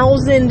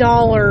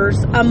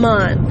 $9,000 a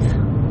month.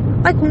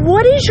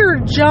 What is your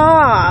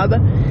job?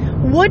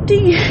 What do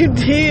you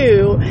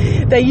do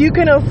that you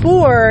can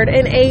afford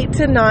an $8,000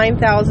 to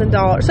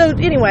 $9,000? So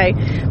anyway,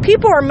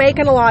 people are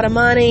making a lot of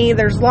money.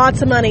 There's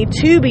lots of money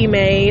to be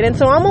made. And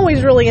so I'm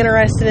always really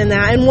interested in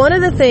that. And one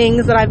of the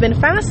things that I've been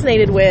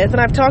fascinated with,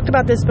 and I've talked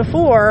about this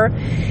before,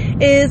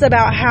 is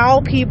about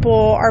how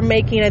people are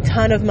making a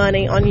ton of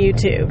money on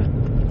YouTube.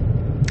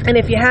 And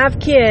if you have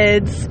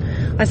kids,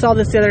 I saw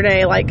this the other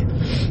day, like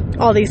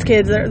all these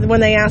kids,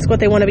 when they ask what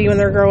they want to be when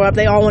they grow up,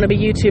 they all want to be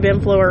YouTube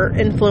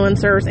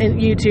influencers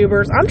and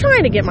YouTubers. I'm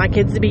trying to get my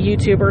kids to be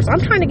YouTubers. I'm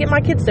trying to get my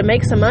kids to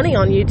make some money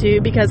on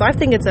YouTube because I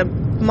think it's a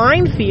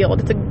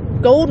minefield. It's a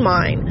gold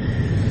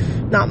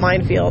mine. Not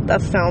minefield.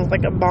 That sounds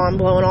like a bomb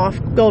blowing off.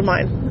 Gold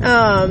mine.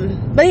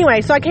 But anyway,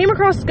 so I came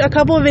across a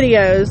couple of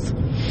videos.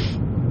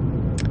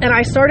 And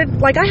I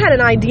started, like, I had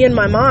an idea in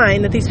my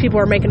mind that these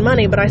people are making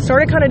money, but I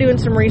started kind of doing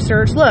some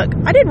research. Look,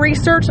 I did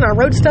research and I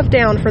wrote stuff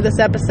down for this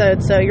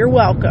episode, so you're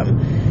welcome.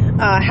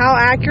 How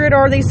accurate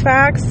are these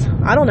facts?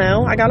 I don't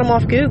know. I got them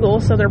off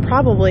Google, so they're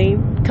probably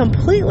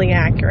completely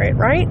accurate,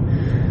 right?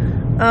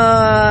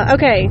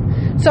 Okay,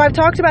 so I've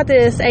talked about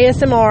this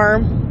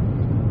ASMR.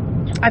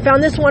 I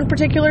found this one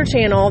particular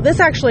channel.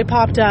 This actually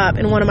popped up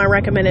in one of my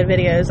recommended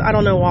videos. I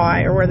don't know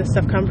why or where this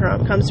stuff comes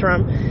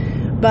from.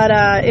 But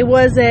it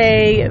was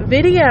a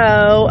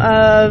video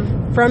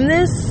from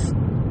this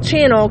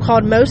channel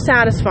called Most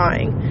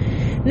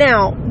Satisfying.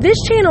 Now, this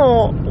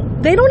channel,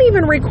 they don't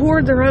even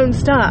record their own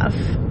stuff.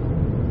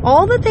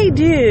 All that they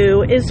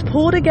do is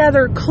pull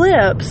together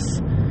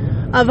clips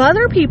of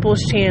other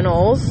people's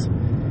channels,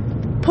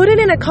 put it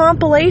in a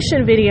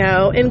compilation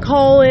video, and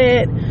call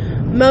it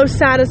Most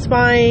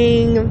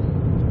Satisfying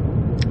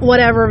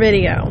whatever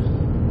video.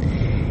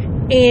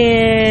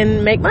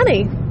 And make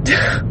money.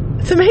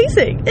 It's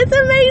amazing. It's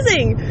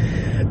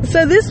amazing.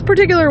 So this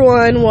particular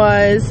one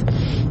was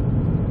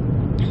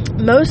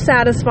Most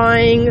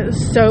Satisfying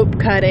Soap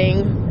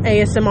Cutting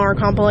ASMR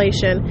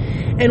compilation.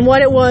 And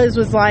what it was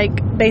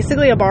like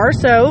basically a bar of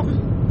soap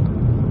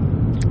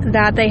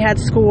that they had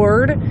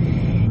scored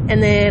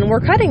and then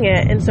were cutting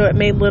it. And so it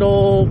made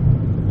little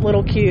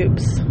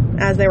cubes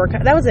as they were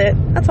cut. That was it.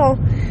 That's all.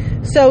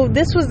 So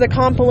this was the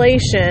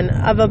compilation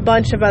of a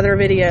bunch of other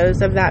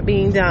videos of that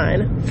being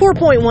done.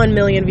 4.1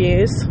 million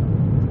views.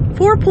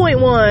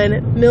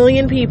 4.1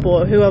 million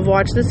people who have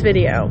watched this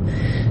video.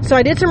 So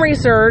I did some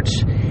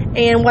research,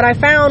 and what I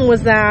found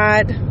was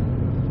that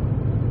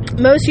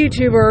most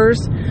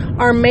YouTubers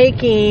are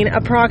making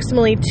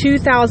approximately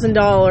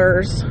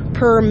 $2,000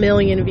 per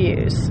million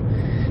views.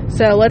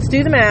 So let's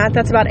do the math.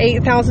 That's about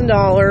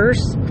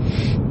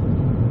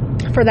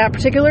 $8,000 for that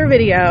particular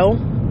video.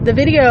 The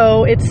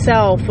video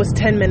itself was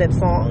 10 minutes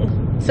long.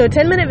 So a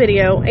 10-minute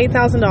video,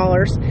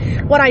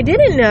 $8,000. What I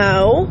didn't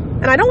know,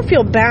 and I don't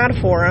feel bad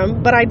for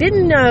them, but I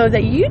didn't know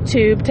that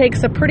YouTube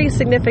takes a pretty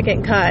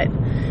significant cut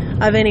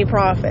of any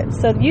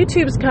profits. So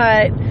YouTube's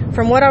cut,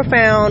 from what I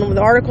found,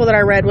 the article that I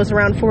read, was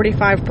around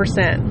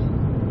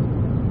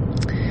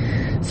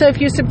 45%. So if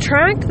you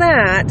subtract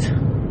that,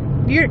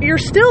 they're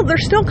still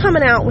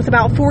coming out with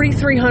about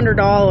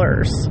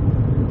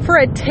 $4,300 for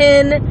a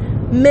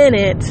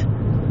 10-minute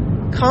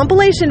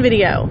compilation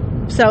video.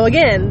 So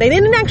again, they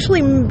didn't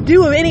actually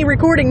do any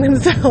recording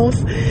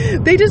themselves.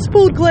 They just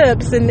pulled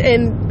clips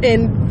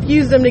and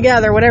fused them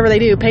together, whatever they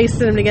do,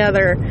 pasted them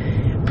together,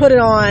 put it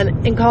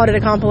on, and called it a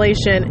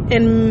compilation,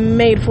 and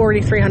made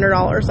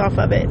 $4,300 off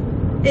of it.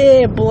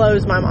 It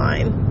blows my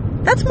mind.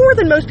 That's more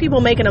than most people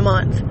make in a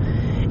month.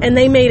 And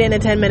they made it in a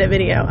 10-minute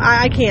video.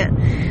 I can't.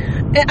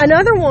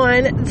 Another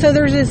one, so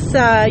there's this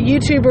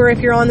YouTuber,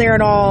 if you're on there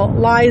at all,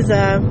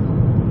 Liza,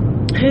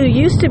 who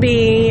used to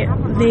be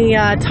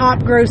the top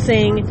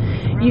grossing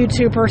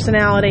YouTube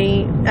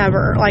personality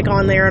ever, like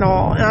on there at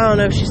all. And I don't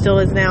know if she still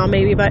is now,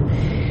 maybe, but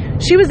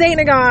she was dating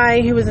a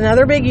guy who was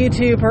another big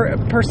YouTube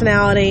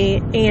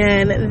personality,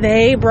 and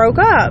they broke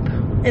up.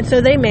 And so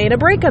they made a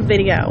breakup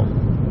video.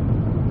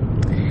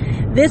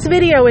 This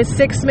video is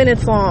 6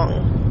 minutes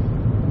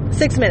long.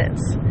 6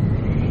 minutes.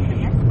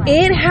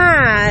 It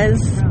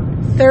has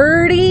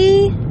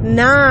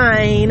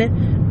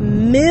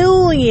 39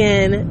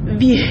 million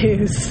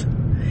views.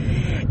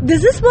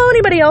 Does this blow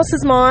anybody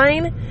else's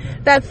mind?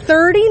 That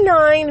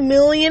 39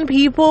 million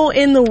people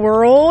in the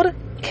world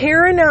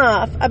care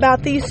enough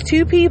about these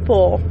two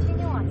people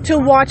to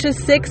watch a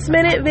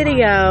 6-minute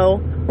video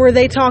where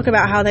they talk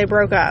about how they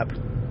broke up.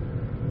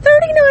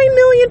 39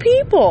 million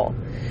people.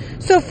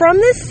 So from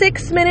this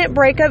 6-minute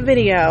breakup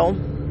video,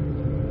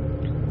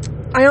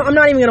 I'm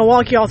not even going to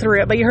walk you all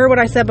through it, but you heard what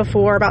I said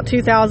before about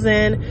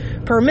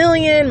 2,000 per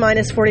million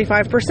minus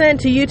 45%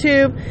 to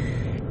YouTube.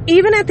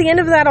 Even at the end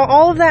of that,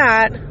 all of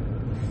that,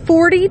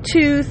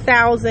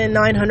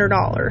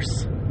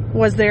 $42,900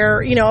 was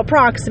their,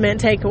 approximate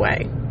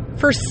takeaway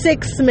for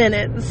 6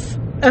 minutes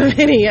of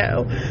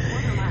video,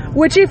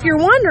 which, if you're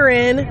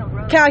wondering,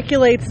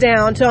 calculates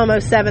down to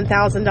almost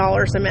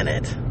 $7,000 a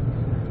minute.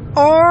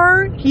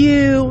 Are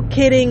you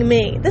kidding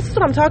me? This is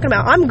what I'm talking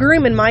about. I'm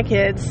grooming my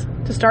kids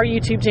to start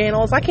YouTube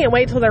channels. I can't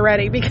wait till they're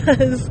ready,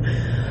 because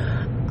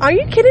are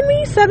you kidding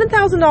me?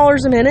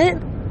 $7,000 a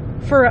minute?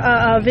 for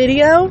a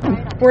video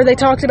where they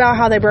talked about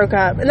how they broke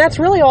up. And that's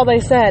really all they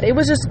said. It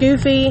was just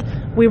goofy.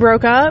 We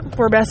broke up.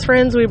 We're best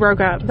friends. We broke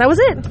up. That was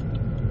it.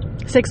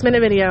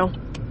 6-minute video.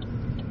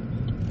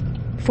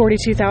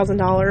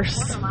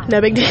 $42,000.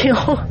 No big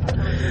deal.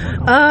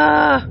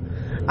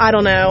 I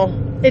don't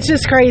know. It's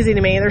just crazy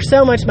to me. There's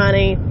so much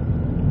money.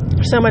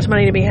 There's so much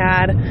money to be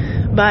had.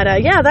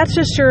 But, yeah, that's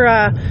just your,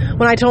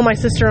 when I told my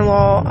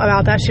sister-in-law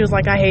about that, she was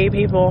like, I hate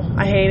people.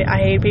 I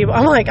hate people.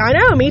 I'm like, I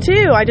know, me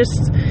too.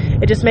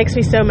 It just makes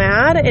me so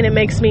mad, and it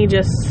makes me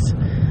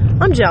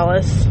I'm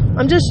jealous.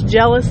 I'm just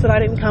jealous that I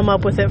didn't come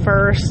up with it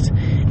first.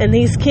 And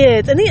these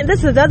kids, and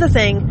this is the other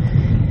thing,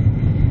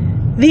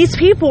 these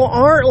people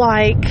aren't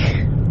like,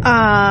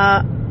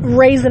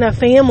 raising a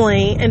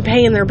family and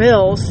paying their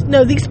bills.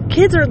 No, these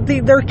kids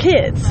they're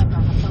kids.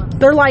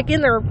 They're like in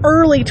their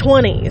early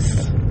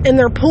 20s. And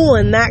they're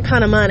pulling that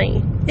kind of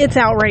money. It's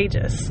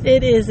outrageous.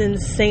 It is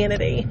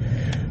insanity.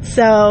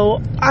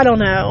 So, I don't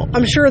know.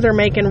 I'm sure they're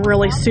making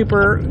really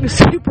super,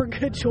 super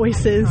good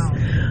choices.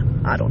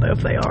 I don't know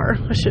if they are.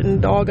 I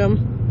shouldn't dog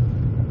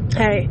them.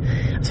 Hey,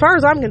 as far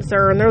as I'm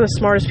concerned, they're the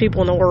smartest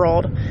people in the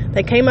world.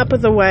 They came up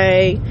with a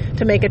way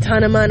to make a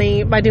ton of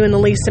money by doing the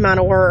least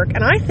amount of work.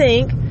 And I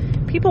think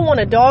people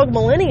want to dog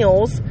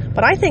millennials,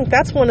 but I think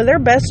that's one of their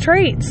best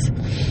traits.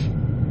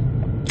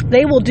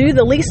 They will do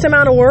the least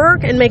amount of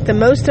work and make the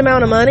most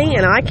amount of money,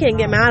 and I can't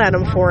get mad at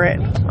them for it.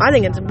 I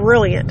think it's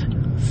brilliant.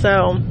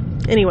 So,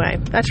 anyway,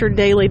 that's your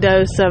daily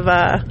dose of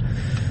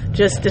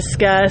just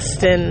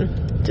disgust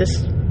and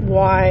just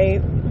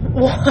why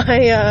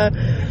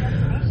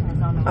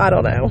I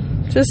don't know,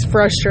 just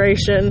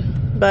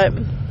frustration. But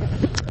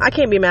I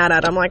can't be mad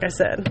at them. Like I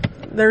said,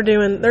 they're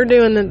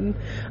doing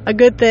a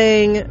good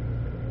thing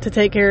to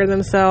take care of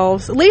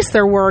themselves. At least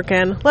they're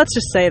working. Let's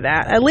just say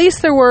that. At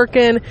least they're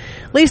working.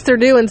 At least they're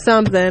doing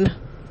something.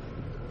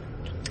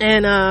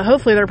 And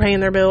hopefully they're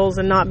paying their bills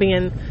and not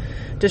being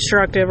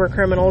destructive or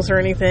criminals or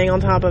anything on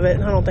top of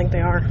it. I don't think they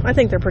are. I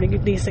think they're pretty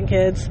good, decent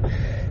kids.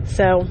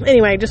 So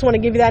anyway, just want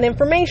to give you that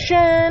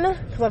information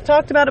because I've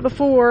talked about it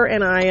before,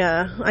 and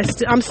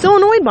I'm still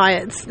annoyed by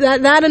it.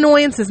 That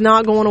annoyance is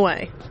not going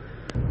away.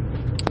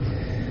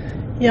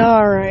 Yeah,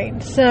 all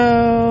right.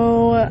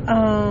 So,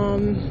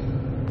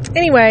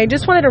 anyway,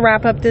 just wanted to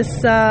wrap up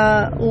this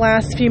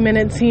last few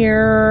minutes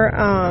here.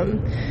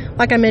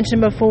 Like I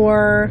mentioned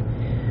before,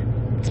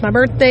 it's my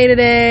birthday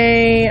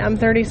today. I'm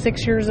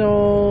 36 years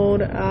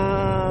old.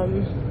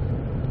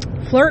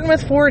 Flirting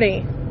with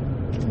 40.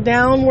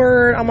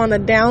 Downward. I'm on the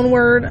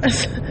downward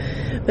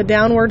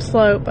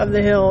slope of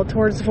the hill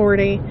towards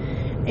 40.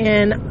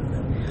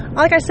 And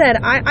like I said,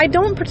 I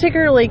don't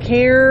particularly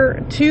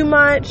care too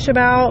much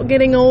about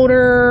getting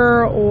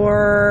older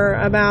or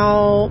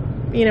about,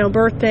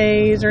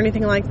 birthdays or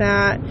anything like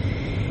that,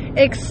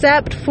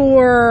 except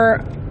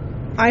for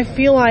I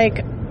feel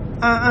like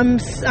I'm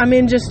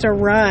in just a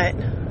rut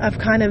of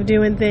kind of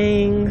doing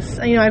things.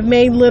 I've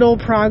made little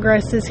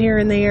progresses here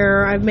and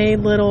there. I've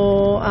made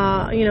little,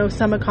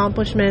 some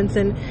accomplishments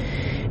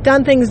and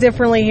done things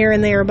differently here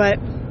and there. But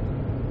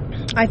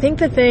I think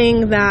the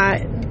thing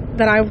that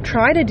I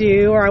try to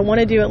do, or I want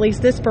to do at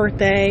least this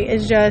birthday,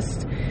 is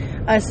just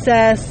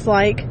assess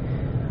like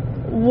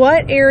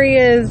what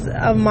areas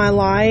of my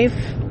life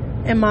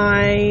am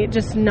I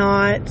just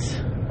not,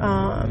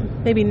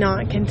 maybe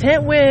not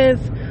content with,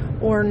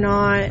 or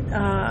not,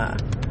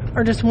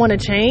 or just want to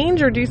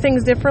change or do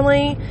things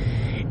differently.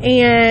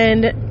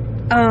 And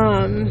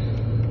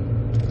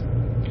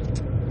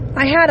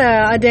I had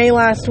a day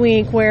last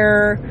week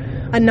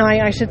a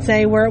night I should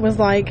say, where it was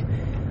like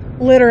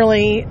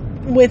literally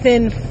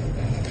within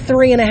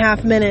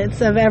 3.5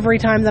 minutes of every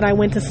time that I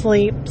went to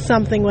sleep,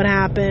 something would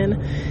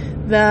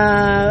happen.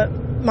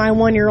 My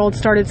 1-year-old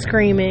started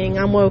screaming.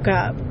 I woke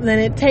up. Then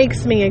it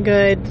takes me a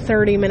good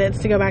 30 minutes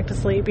to go back to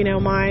sleep.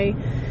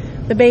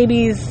 The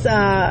baby's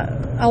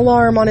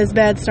alarm on his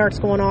bed starts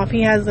going off.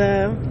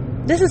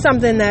 This is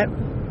something that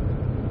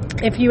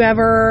if you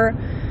ever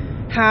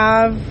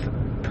have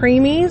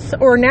preemies,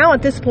 or now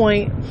at this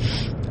point,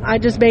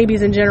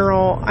 babies in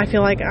general, I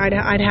feel like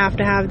I'd have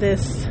to have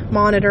this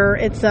monitor.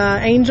 It's a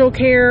Angel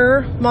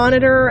Care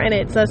monitor, and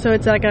it's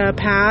like a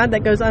pad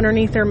that goes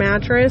underneath their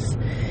mattress.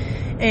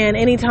 And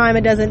anytime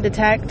it doesn't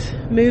detect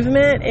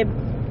movement, it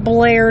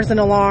blares an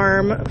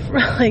alarm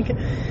like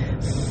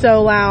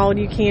so loud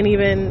you can't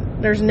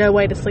even, there's no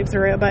way to sleep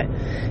through it. But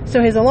so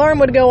his alarm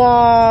would go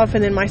off,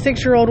 and then my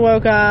 6-year-old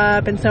woke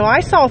up, and so I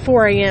saw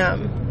 4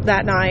 a.m.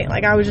 that night.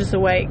 Like, I was just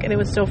awake and it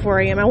was still 4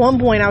 a.m. At one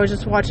point I was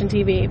just watching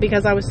TV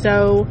because I was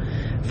so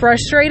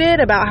frustrated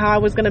about how I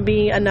was going to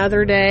be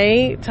another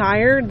day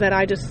tired that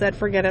I just said,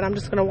 forget it, I'm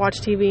just going to watch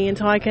TV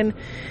until I can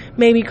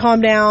maybe calm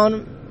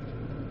down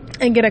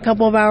and get a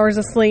couple of hours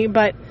of sleep.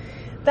 But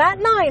that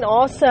night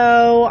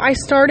also, I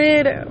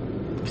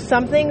started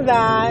something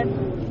that,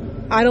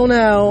 I don't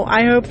know,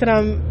 I hope that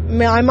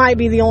I might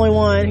be the only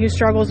one who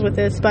struggles with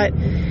this, but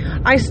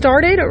I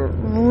started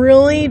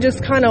really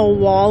just kind of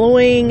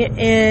wallowing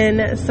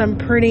in some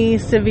pretty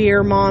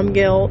severe mom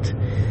guilt.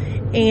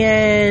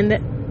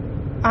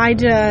 And I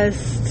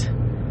just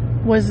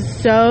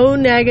was so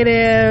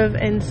negative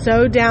and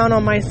so down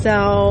on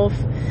myself.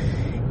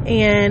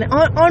 And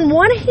on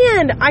one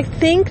hand, I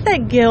think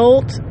that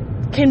guilt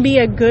can be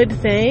a good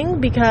thing,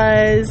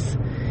 because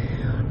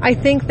I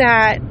think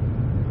that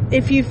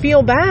if you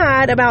feel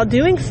bad about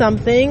doing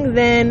something,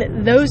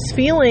 then those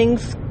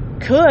feelings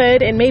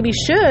could and maybe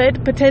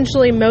should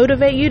potentially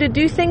motivate you to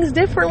do things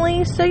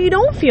differently so you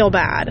don't feel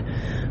bad.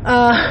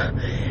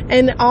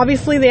 And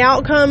obviously the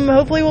outcome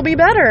hopefully will be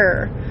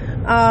better.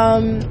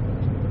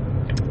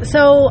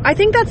 So I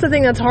think that's the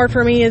thing that's hard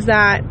for me, is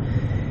that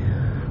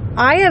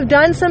I have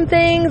done some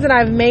things and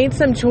I've made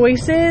some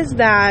choices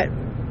that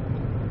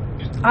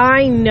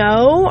I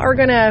know are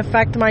going to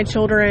affect my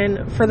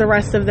children for the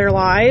rest of their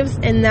lives,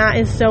 and that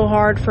is so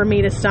hard for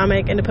me to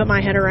stomach and to put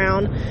my head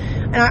around.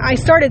 And I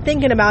started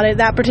thinking about it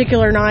that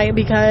particular night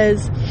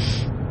because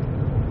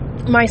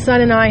my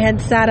son and I had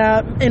sat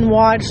up and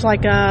watched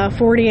like a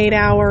 48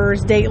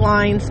 hours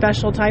Dateline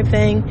special type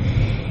thing,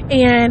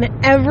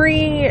 and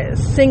every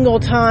single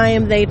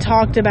time they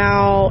talked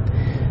about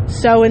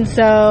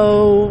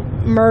so-and-so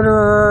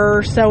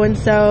murderer,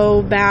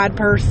 so-and-so bad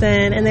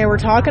person, and they were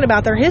talking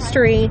about their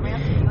history,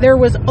 there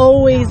was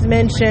always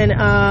mention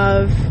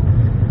of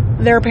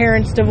their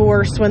parents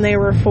divorced when they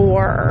were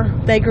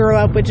 4. They grew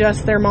up with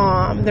just their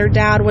mom. Their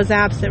dad was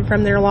absent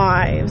from their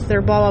lives.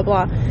 Their blah,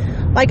 blah, blah.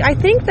 Like, I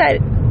think that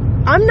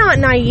I'm not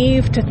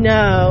naive to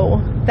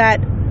know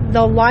that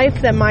the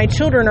life that my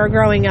children are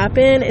growing up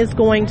in is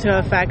going to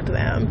affect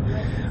them.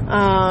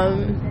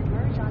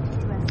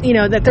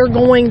 That they're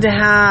going to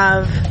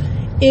have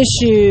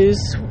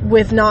issues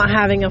with not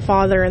having a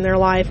father in their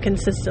life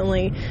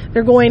consistently.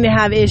 They're going to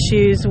have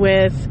issues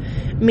with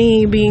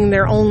me being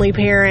their only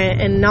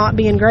parent and not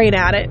being great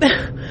at it,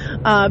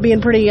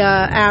 being pretty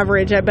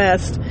average at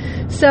best.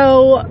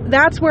 So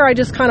that's where I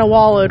just kind of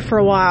wallowed for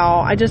a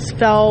while. I just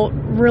felt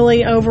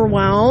really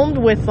overwhelmed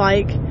with,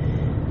 like,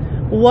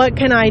 what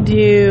can I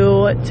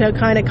do to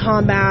kind of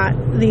combat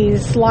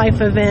these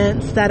life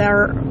events that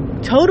are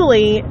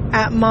totally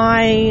at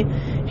my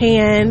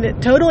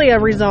hand, totally a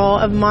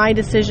result of my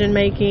decision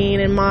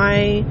making and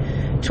my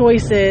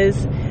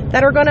choices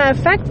that are going to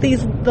affect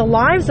the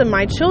lives of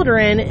my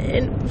children,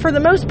 and for the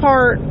most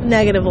part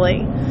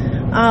negatively.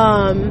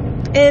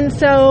 And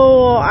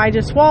so I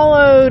just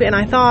wallowed, and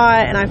I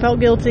thought, and I felt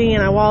guilty,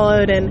 and I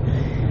wallowed,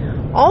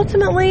 and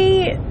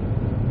ultimately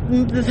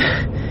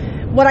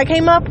what I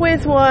came up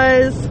with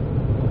was,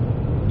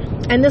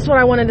 and this is what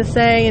I wanted to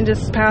say and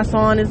just pass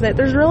on, is that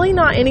there's really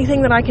not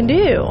anything that I can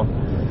do.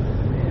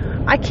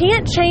 I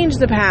can't change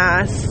the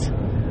past.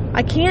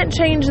 I can't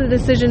change the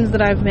decisions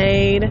that I've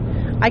made.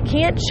 I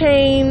can't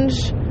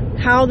change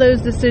how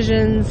those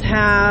decisions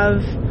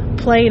have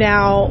played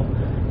out,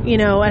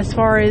 as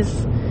far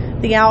as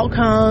the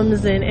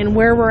outcomes and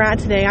where we're at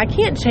today. I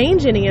can't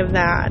change any of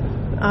that.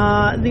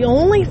 The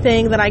only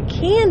thing that I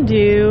can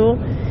do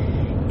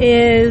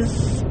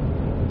is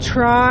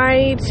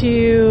try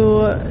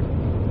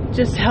to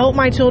just help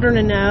my children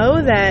to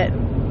know that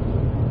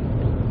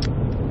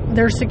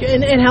they're secure,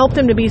 and help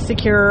them to be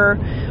secure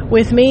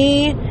with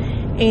me,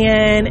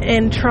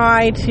 and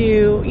try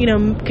to,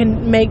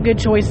 can make good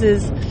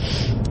choices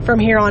from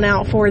here on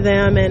out for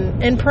them,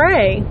 and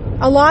pray.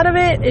 A lot of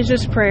it is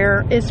just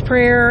prayer. It's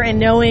prayer and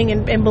knowing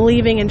and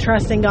believing and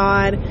trusting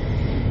God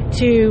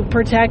to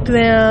protect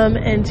them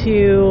and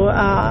to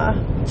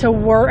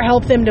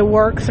help them to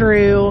work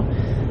through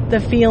the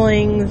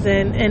feelings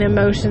and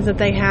emotions that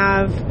they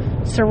have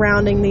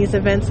surrounding these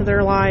events of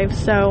their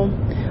lives. So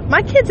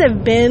my kids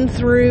have been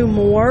through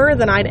more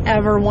than I'd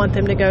ever want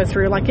them to go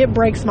through. Like, it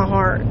breaks my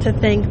heart to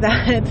think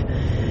that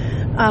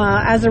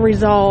as a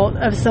result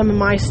of some of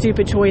my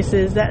stupid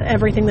choices, that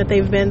everything that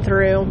they've been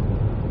through,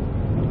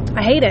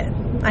 I hate it.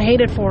 I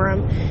hate it for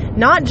them.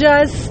 Not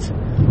just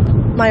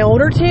my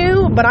older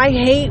two, but I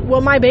hate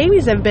what my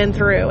babies have been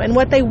through and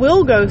what they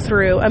will go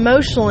through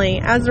emotionally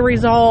as a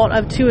result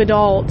of 2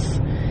 adults,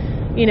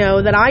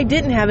 that I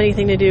didn't have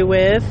anything to do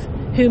with,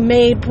 who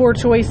made poor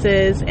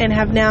choices and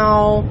have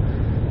now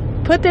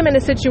put them in a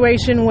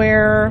situation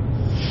where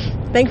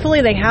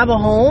thankfully they have a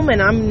home,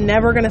 and I'm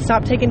never going to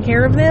stop taking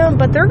care of them,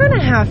 but they're going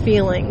to have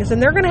feelings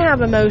and they're going to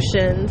have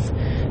emotions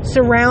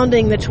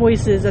surrounding the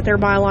choices that their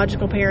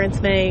biological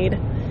parents made.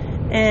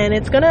 And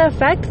it's going to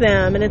affect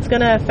them, and it's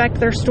going to affect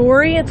their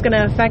story. It's going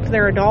to affect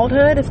their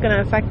adulthood. It's going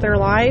to affect their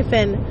life.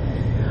 And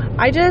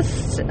I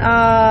guess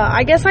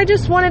I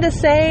just wanted to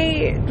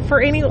say,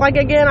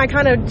 again, I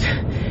kind of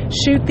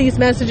shoot these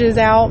messages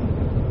out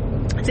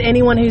to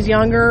anyone who's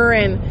younger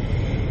and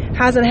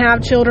hasn't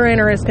had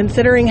children or is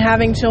considering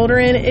having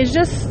children, is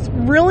just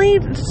really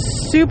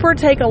super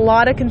take a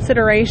lot of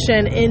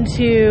consideration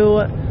into,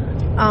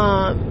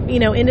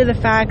 into the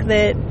fact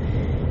that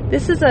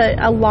this is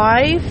a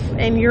life,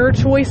 and your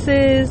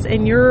choices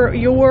and your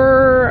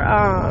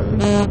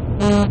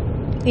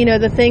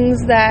the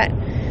things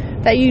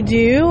that you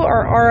do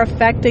are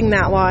affecting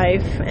that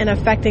life and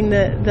affecting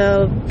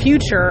the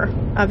future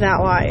of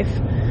that life.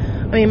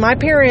 I mean, my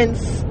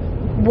parents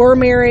were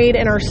married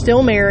and are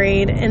still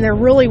married, and there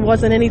really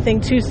wasn't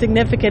anything too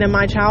significant in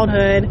my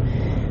childhood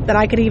that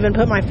I could even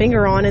put my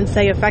finger on and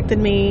say affected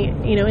me,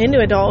 into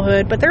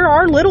adulthood. But there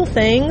are little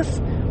things,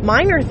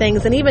 minor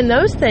things, and even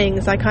those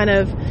things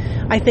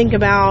I think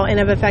about and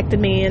have affected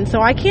me. And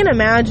so I can't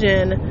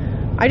imagine.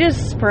 I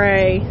just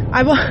pray.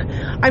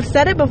 I've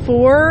said it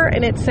before,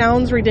 and it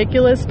sounds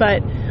ridiculous,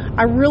 but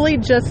I really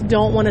just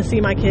don't want to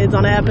see my kids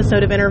on an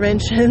episode of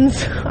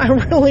Interventions. I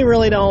really,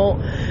 really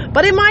don't.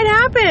 But it might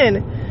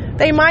happen.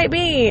 They might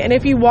be. And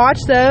if you watch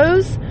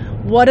those,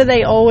 what do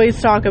they always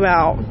talk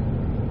about?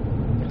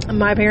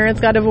 My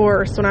parents got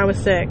divorced when I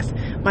was 6.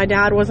 My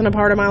dad wasn't a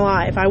part of my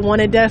life. I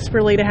wanted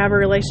desperately to have a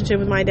relationship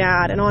with my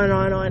dad, and on and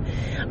on and on.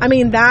 I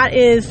mean, that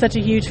is such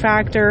a huge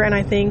factor, and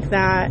I think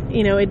that,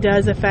 it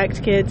does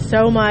affect kids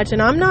so much.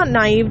 And I'm not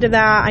naive to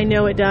that. I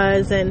know it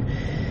does. And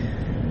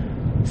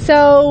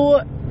so,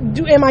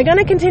 am I going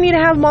to continue to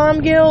have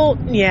mom guilt?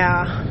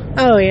 Yeah.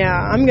 Oh, yeah.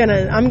 I'm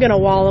gonna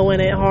wallow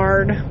in it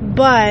hard.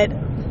 But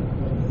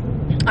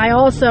I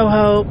also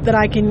hope that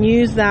I can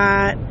use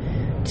that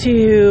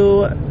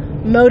to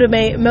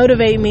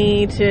motivate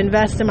me to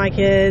invest in my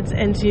kids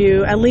and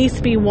to at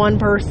least be one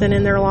person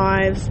in their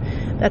lives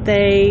that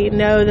they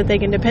know that they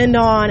can depend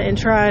on and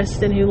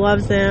trust, and who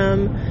loves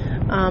them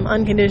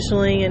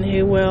unconditionally, and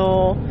who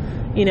will,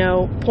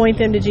 point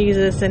them to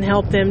Jesus and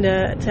help them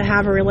to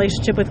have a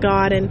relationship with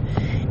God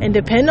and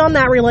depend on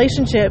that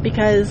relationship,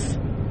 because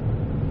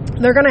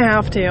they're going to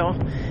have to.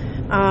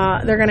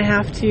 They're going to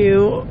have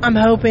to, I'm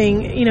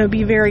hoping,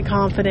 be very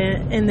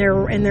confident in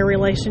their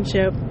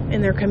relationship,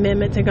 in their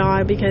commitment to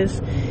God, because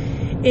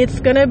it's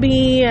going to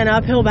be an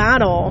uphill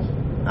battle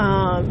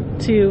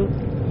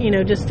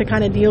just to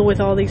kind of deal with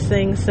all these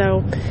things.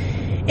 So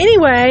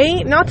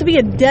anyway, not to be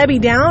a Debbie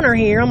Downer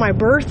here on my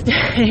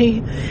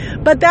birthday,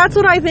 but that's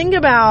what I think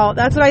about.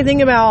 That's what I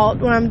think about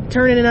when I'm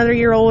turning another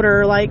year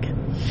older. Like,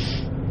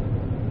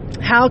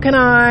 how can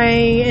I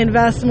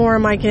invest more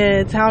in my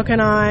kids? How can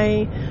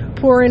I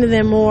pour into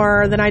them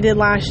more than I did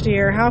last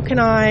year? How can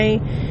I,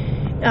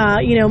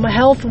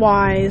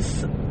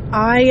 health-wise,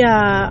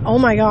 oh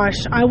my gosh,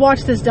 I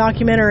watched this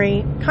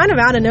documentary kind of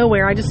out of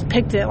nowhere. I just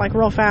picked it like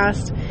real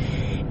fast.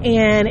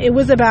 And it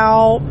was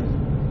about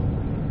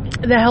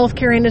the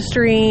healthcare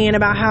industry, and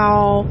about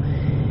how,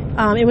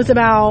 it was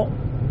about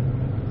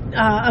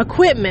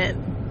equipment,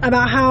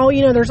 about how,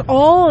 there's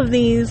all of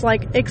these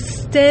like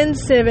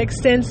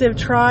extensive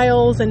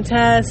trials and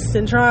tests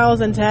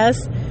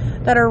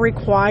that are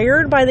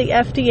required by the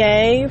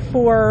FDA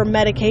for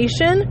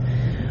medication.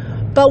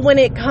 But when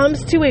it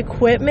comes to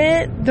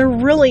equipment, there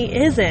really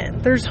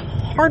isn't. There's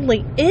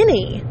hardly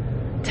any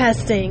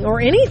testing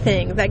or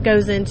anything that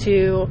goes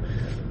into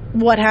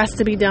what has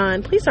to be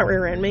done. Please don't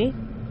rear end me.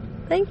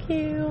 Thank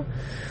you.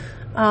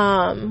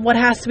 What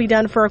has to be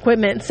done for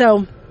equipment.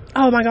 So,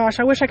 oh my gosh,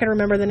 I wish I could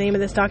remember the name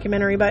of this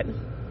documentary, but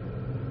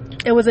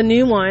it was a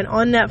new one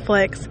on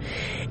Netflix,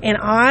 and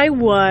I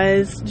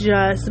was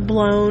just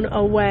blown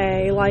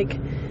away. Like,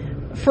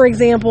 for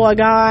example, a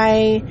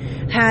guy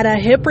had a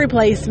hip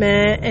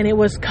replacement, and it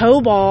was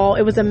Cobalt.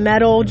 It was a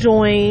metal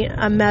joint,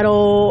 a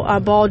metal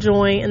ball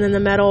joint, and then the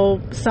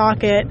metal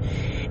socket.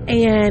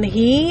 And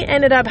he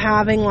ended up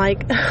having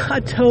like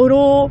a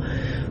total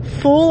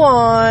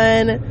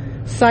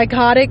full-on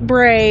psychotic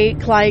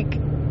break. Like,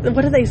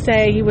 what did they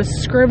say? He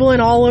was scribbling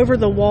all over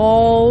the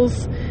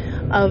walls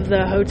of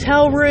the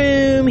hotel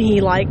room.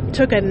 He like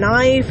took a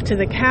knife to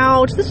the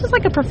couch. This was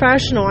like a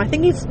professional. I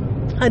think he's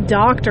a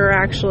doctor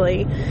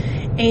actually.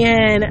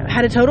 And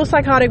had a total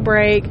psychotic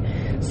break,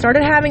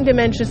 started having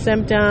dementia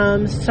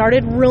symptoms,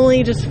 started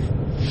really just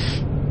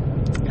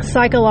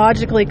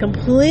psychologically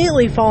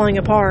completely falling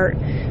apart.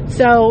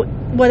 So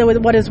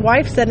what his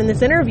wife said in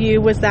this interview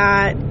was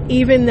that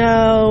even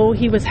though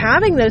he was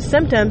having those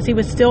symptoms, he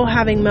was still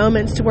having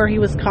moments to where he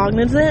was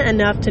cognizant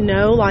enough to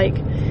know, like,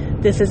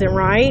 this isn't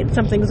right,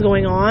 something's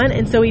going on.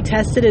 And so he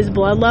tested his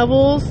blood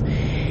levels,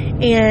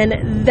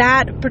 and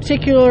that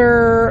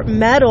particular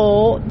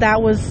metal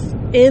that was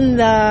in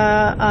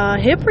the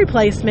hip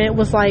replacement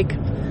was like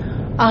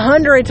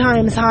 100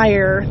 times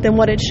higher than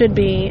what it should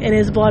be in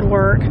his blood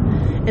work.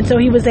 And so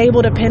he was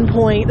able to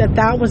pinpoint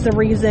that was the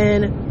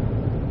reason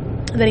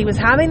that he was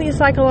having these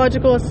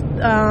psychological,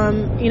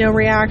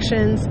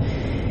 reactions.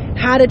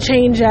 Had to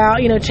changed out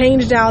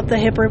the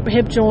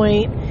hip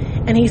joint.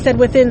 And he said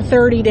within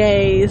 30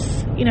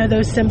 days,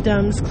 those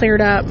symptoms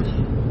cleared up.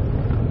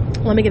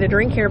 Let me get a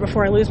drink here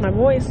before I lose my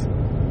voice.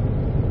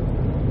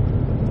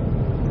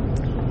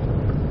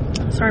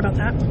 Sorry about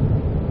that.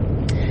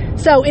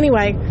 So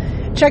anyway,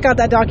 check out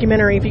that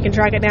documentary if you can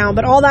track it down.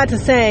 But all that to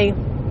say,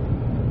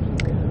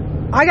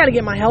 I got to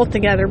get my health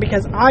together,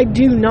 because I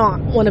do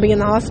not want to be in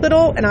the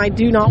hospital, and I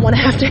do not want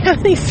to have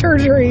these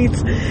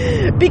surgeries,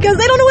 because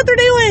they don't know what they're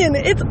doing.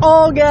 It's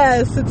all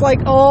guess. It's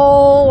like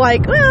all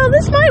like, well,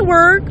 this might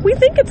work. We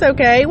think it's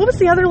okay. What was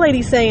the other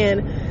lady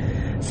saying?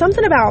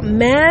 Something about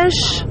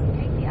mesh.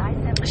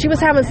 She was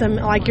having some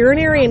like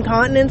urinary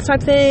incontinence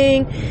type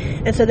thing,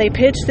 and so they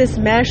pitched this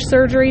mesh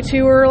surgery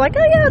to her, like, oh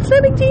yeah, it's no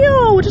big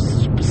deal, we'll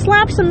just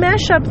slap some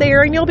mesh up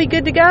there and you'll be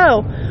good to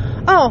go.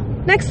 Oh,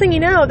 next thing you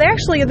know,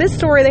 this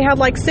story, they had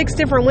like 6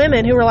 different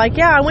women who were like,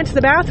 yeah, I went to the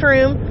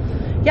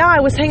bathroom, Yeah,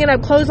 I was hanging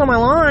up clothes on my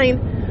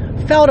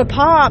line, felt a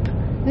pop.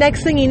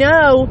 Next thing you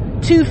know,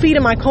 2 feet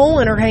of my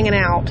colon are hanging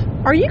out.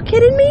 Are you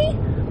kidding me?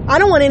 I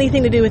don't want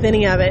anything to do with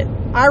any of it.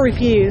 I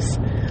refuse.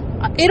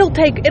 It'll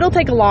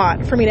take a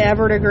lot for me to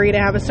ever agree to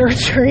have a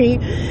surgery.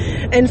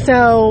 And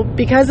so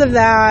because of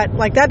that,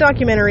 like, that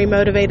documentary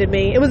motivated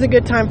me. It was a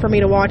good time for me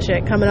to watch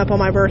it coming up on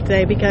my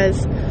birthday,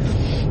 because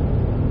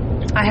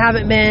I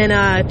haven't been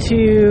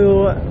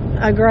too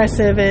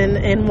aggressive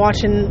in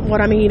watching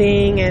what I'm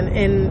eating,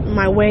 and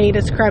my weight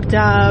has crept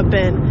up,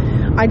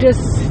 and I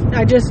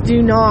just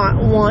do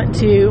not want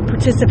to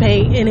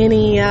participate in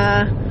any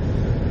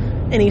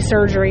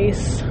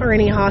surgeries or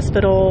any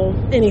hospital,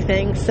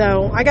 anything.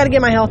 So I got to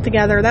get my health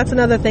together. That's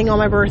another thing on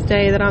my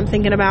birthday that I'm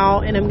thinking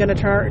about, and I'm going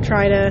to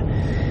try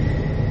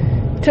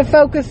to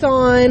focus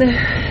on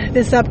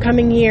this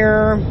upcoming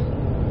year.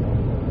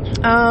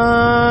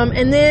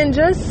 And then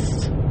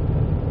just,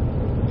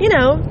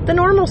 the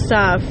normal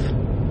stuff.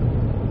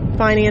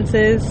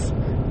 Finances,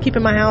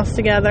 keeping my house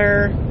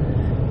together,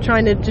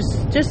 trying to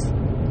just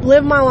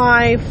live my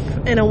life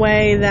in a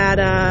way that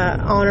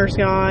honors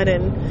God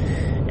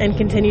and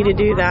continue to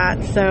do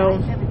that. So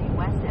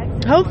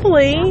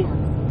hopefully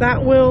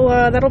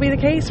that'll be the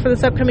case for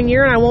this upcoming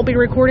year, and I won't be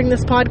recording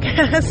this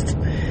podcast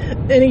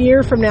in a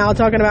year from now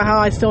talking about how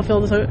I still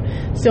feel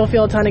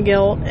a ton of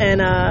guilt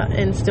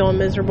and still am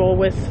miserable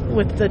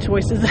with the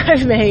choices that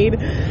I've made.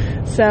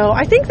 So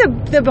I think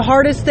the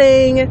hardest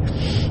thing,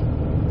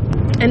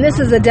 and this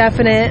is a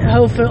definite,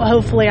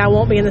 hopefully I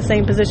won't be in the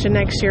same position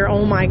next year.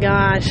 Oh my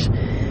gosh.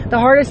 The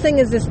hardest thing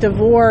is this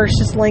divorce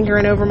just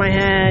lingering over my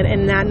head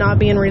and that not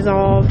being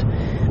resolved.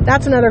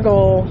 That's another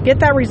goal. Get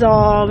that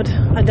resolved,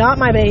 adopt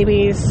my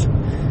babies,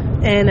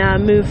 and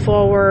move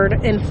forward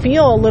and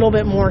feel a little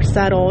bit more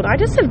settled. I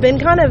just have been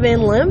kind of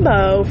in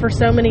limbo for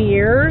so many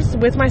years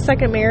with my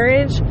second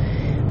marriage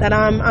that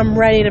I'm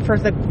ready for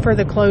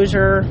the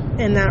closure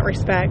in that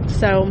respect.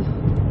 So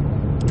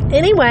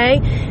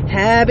anyway,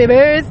 happy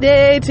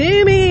birthday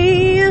to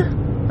me.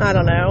 I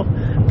don't know.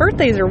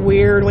 Birthdays are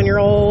weird when you're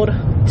old.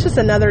 It's just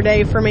another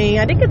day for me.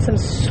 I did get some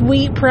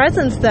sweet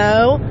presents,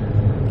 though.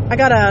 I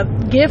got a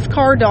gift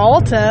card to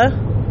Ulta.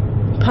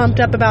 Pumped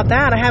up about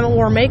that. I haven't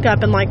worn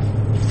makeup in like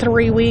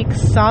 3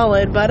 weeks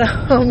solid, but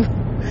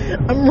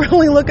I'm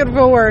really looking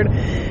forward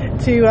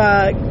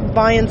to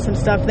buying some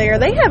stuff there.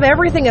 They have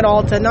everything at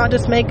Ulta, not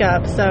just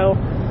makeup, so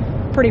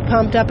pretty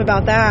pumped up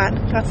about that.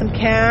 Got some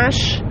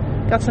cash.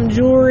 Got some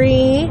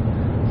jewelry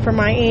for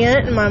my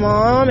aunt and my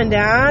mom and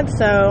dad,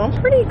 so I'm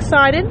pretty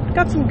excited.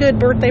 Got some good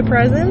birthday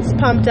presents,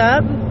 pumped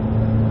up.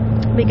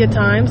 Be good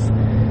times.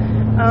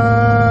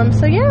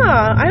 So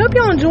yeah, I hope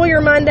y'all enjoy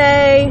your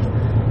Monday.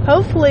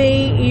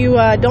 Hopefully you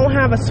don't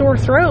have a sore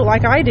throat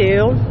like I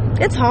do.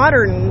 It's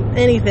hotter than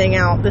anything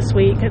out this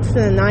week. It's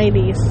in the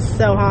 90s. It's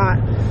so hot.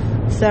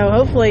 So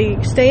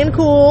hopefully staying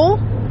cool,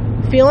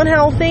 feeling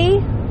healthy,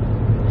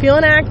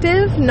 feeling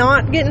active,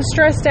 not getting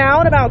stressed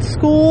out about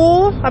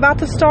school about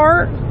to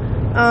start.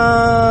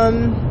 I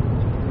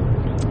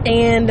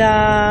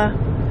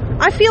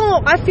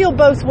feel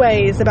both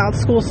ways about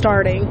school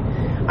starting.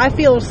 I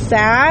feel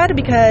sad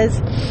because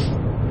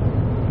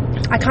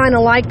I kind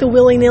of like the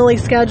willy-nilly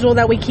schedule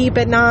that we keep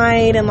at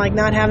night, and like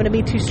not having to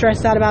be too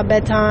stressed out about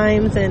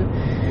bedtimes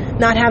and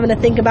not having to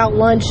think about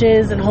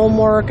lunches and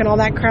homework and all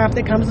that crap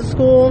that comes to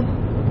school.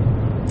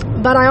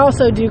 But I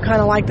also do kind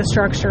of like the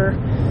structure.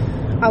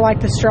 I like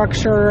the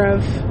structure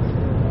of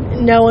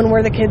knowing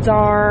where the kids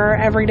are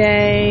every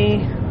day,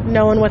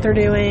 knowing what they're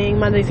doing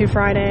Monday through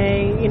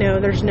Friday.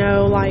 There's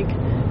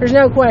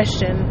no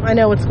question. I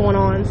know what's going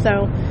on.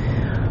 So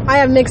I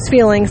have mixed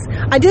feelings.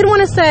 I did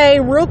want to say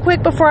real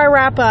quick before I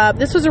wrap up,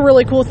 this was a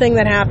really cool thing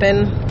that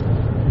happened.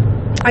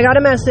 I got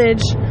a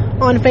message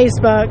on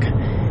Facebook,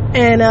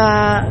 and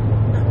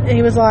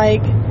he was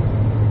like,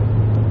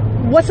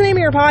 "What's the name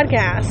of your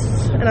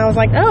podcast?" And I was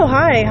like, "Oh,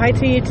 hi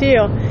to you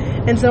too."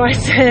 And so I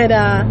said,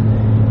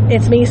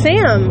 "It's me,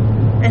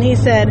 Sam." And he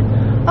said,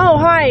 "Oh,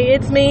 hi,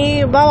 it's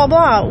me, blah, blah,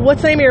 blah.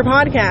 What's the name of your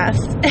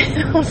podcast?"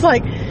 And I was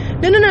like,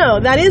 No,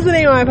 that is the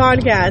name of my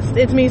podcast.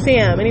 It's me,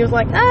 Sam. And he was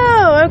like,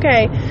 "Oh,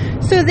 okay."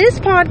 So this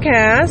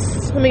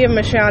podcast, let me give him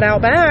a shout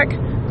out back.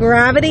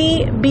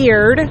 Gravity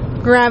Beard. I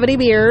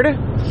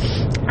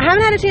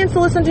haven't had a chance to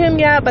listen to him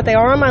yet, but they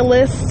are on my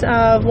list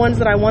of ones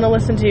that I want to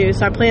listen to,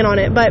 so I plan on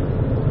it. But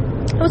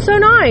it was so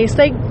nice.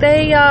 They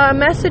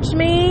messaged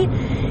me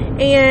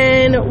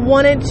and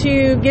wanted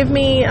to give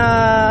me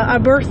a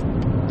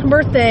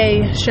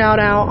birthday shout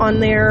out on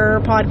their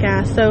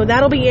podcast. So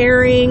that'll be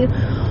airing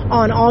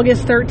on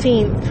August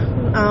 13th,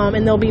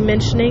 and they'll be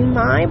mentioning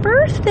my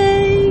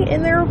birthday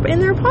in their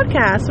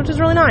podcast, which is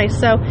really nice.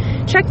 So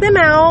check them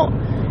out,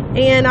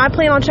 and I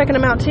plan on checking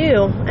them out too,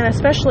 and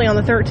especially on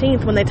the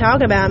 13th when they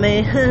talk about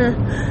me.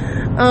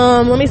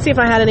 Let me see if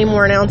I had any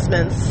more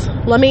announcements.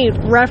 Let me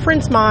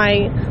reference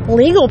my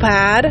legal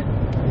pad.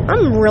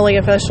 I'm really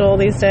official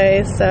these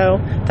days. So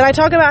did I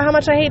talk about how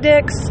much I hate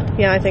dicks?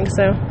 Yeah, I think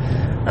so.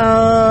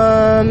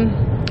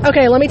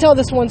 Okay, let me tell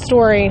this one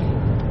story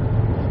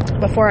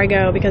before I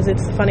go, because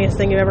it's the funniest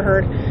thing you've ever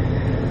heard.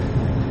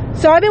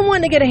 So I've been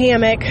wanting to get a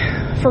hammock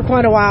for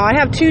quite a while. I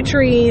have 2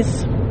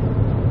 trees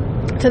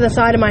to the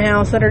side of my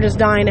house that are just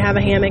dying to have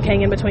a hammock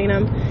hanging between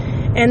them.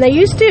 And there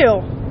used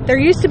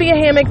to be a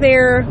hammock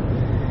there,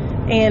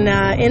 and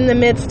in the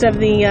midst of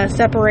the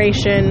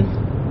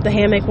separation, the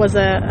hammock was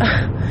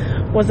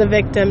a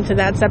victim to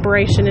that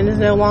separation and is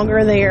no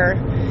longer there.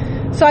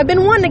 So I've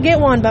been wanting to get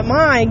one, but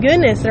my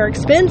goodness, they're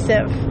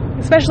expensive.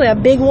 Especially a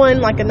big one,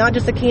 not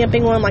just a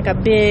camping one, like a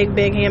big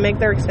hammock.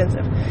 They're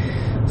expensive.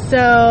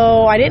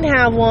 So I didn't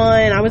have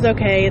one. I was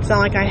okay. It's not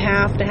like I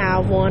have to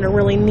have one or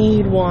really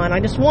need one. I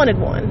just wanted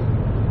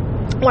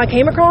one. Well, I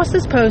came across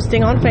this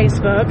posting on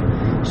Facebook.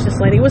 This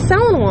lady was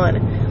selling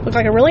one. Looked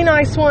like a really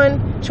nice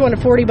one. She wanted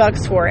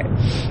 $40 for it,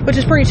 which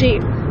is pretty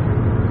cheap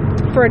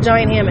for a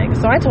giant hammock.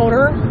 So I told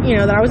her,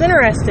 that I was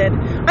interested.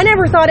 I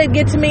never thought it'd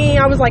get to me.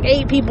 I was like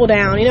 8 people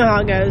down. You know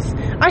how it goes.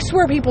 I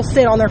swear people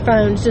sit on their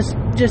phones just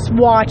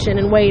watching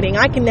and waiting.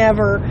 I can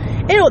never.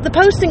 The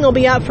posting will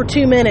be up for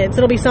 2 minutes.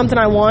 It'll be something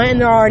I want,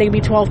 and there'll already be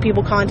 12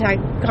 people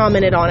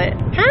commented on it.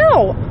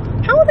 How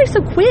are they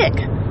so quick?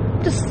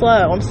 I'm just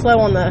slow. I'm slow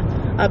on the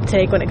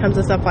uptake when it comes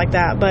to stuff like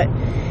that. But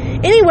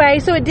anyway,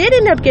 so it did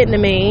end up getting to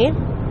me.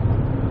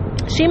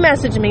 She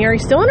messaged me, "Are you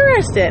still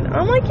interested?"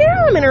 I'm like,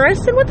 "Yeah, I'm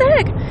interested. What the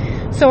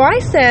heck?" So I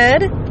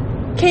said,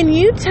 "Can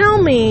you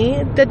tell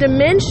me the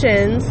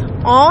dimensions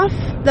off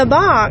the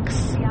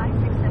box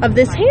of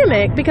this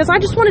hammock?" Because I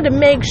just wanted to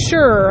make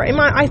sure.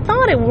 I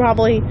thought it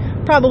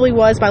probably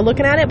was by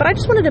looking at it, but I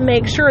just wanted to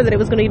make sure that it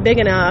was going to be big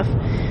enough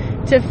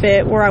to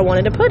fit where I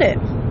wanted to put it.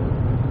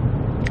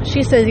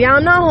 She says, "Yeah,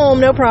 I'm not home.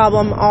 No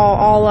problem.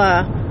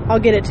 I'll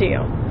get it to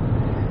you."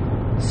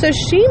 So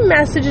she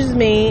messages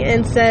me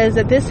and says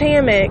that this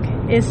hammock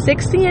is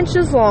 60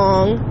 inches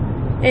long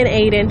and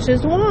 8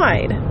 inches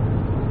wide.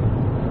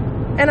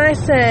 And I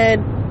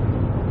said,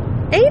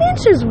 8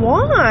 inches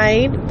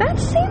wide? That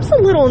seems a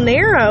little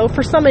narrow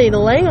for somebody to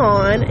lay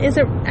on. Is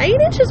it 8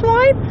 inches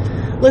wide?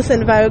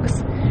 Listen,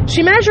 folks,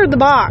 she measured the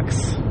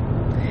box.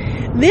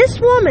 This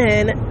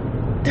woman,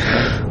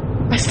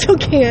 I still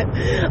can't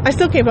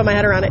put my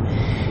head around it.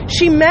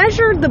 She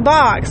measured the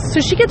box, so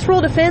she gets real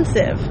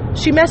defensive.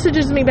 She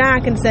messages me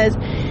back and says,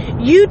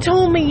 "You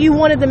told me you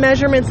wanted the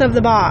measurements of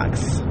the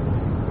box.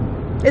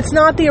 It's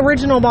not the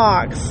original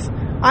box.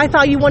 I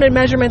thought you wanted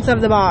measurements of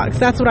the box.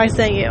 That's what I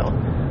sent you."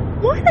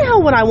 Why the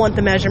hell would I want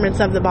the measurements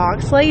of the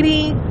box,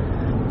 lady?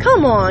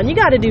 Come on, you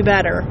got to do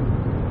better.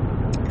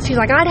 She's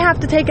like, "I'd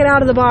have to take it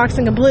out of the box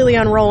and completely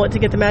unroll it to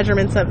get the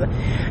measurements of it."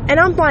 And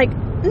I'm like,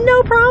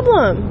 "No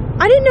problem."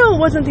 I didn't know it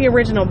wasn't the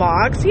original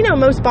box.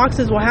 Most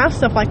boxes will have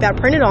stuff like that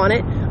printed on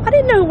it. I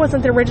didn't know it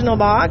wasn't the original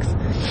box.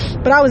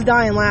 But I was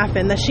dying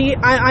laughing.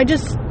 I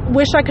just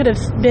wish I could have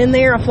been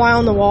there, a fly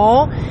on the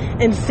wall,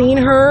 and seen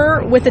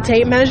her with the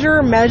tape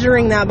measure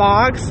measuring that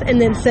box and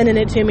then sending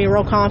it to me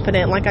real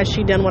confident like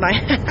she done what I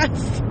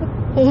asked.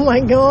 Oh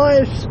my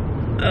gosh.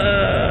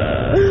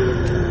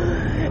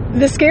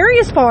 The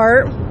scariest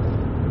part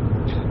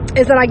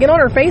is that I get on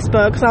her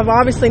Facebook, because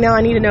obviously now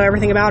I need to know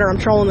everything about her. I'm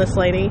trolling this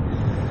lady.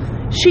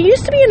 She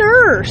used to be a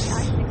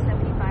nurse.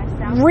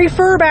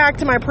 Refer back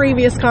to my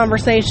previous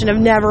conversation of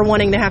never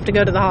wanting to have to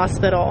go to the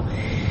hospital.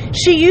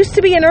 She used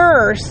to be a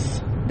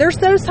nurse. There's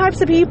those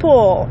types of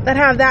people that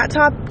have that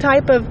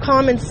type of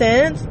common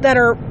sense that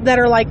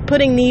are like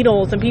putting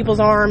needles in people's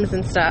arms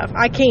and stuff.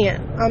 I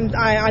can't.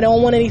 I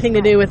don't want anything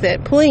to do with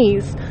it.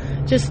 Please,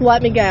 just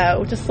let me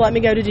go. Just let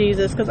me go to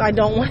Jesus, because I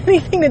don't want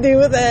anything to do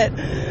with it.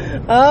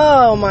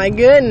 Oh my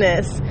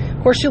goodness.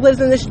 Of course, she lives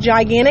in this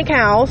gigantic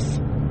house.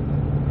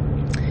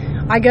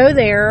 I go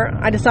there.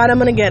 I decide I'm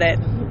going to get it.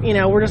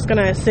 We're just going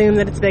to assume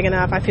that it's big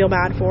enough. I feel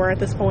bad for her at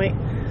this point.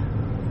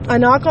 I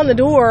knock on the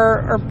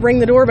door or ring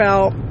the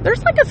doorbell.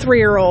 There's like a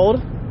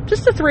 3-year-old,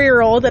 just a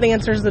 3-year-old that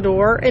answers the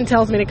door and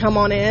tells me to come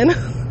on in.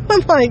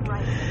 I'm like,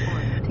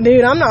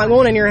 "Dude, I'm not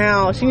going in your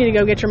house. You need to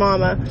go get your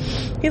mama."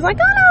 He's like,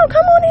 "Oh no,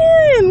 come on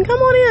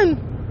in.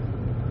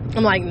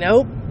 I'm like,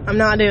 "Nope, I'm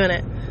not doing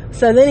it."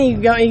 So then he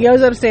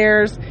goes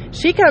upstairs.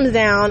 She comes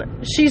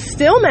down. She's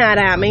still mad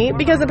at me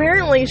because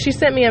apparently she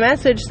sent me a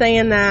message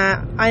saying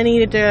that I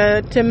needed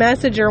to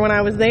message her when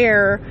I was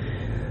there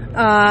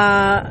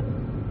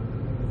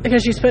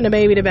because she's putting a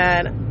baby to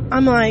bed.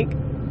 I'm like,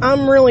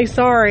 "I'm really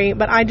sorry,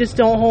 but I just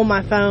don't hold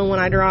my phone when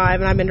I drive,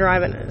 and I've been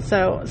driving,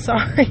 so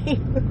sorry."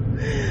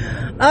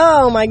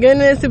 Oh my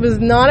goodness, it was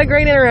not a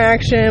great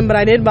interaction, but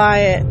I did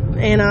buy it,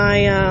 and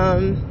I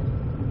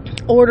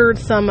ordered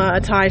some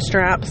tie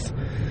straps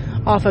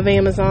off of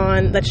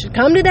Amazon that should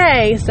come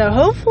today. So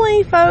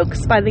hopefully,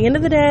 folks, by the end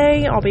of the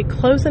day, I'll be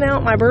closing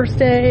out my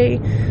birthday,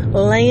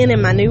 laying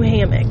in my new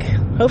hammock.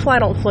 Hopefully I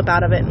don't flip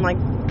out of it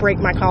and break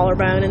my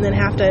collarbone and then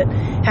have to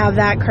have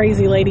that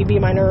crazy lady be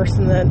my nurse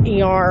in the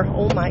ER.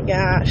 Oh my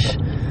gosh.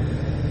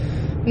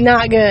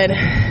 Not good.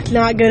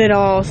 Not good at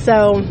all.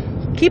 So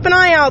keep an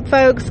eye out,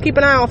 folks. Keep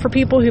an eye out for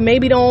people who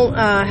maybe don't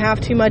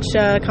have too much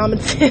common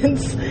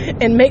sense,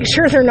 and make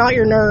sure they're not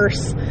your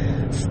nurse.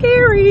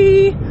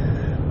 Scary.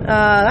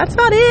 That's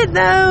about it,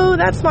 though.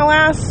 That's my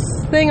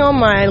last thing on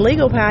my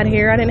legal pad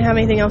here. I didn't have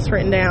anything else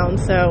written down,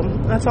 so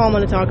that's all I'm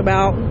going to talk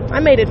about. I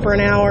made it for an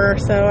hour,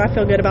 so I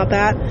feel good about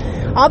that.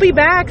 I'll be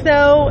back,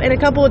 though, in a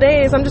couple of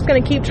days. I'm just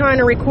going to keep trying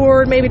to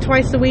record maybe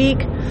twice a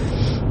week.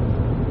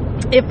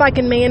 If I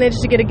can manage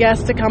to get a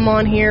guest to come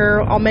on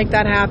here, I'll make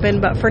that happen.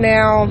 But for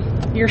now,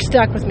 you're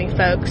stuck with me,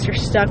 folks. You're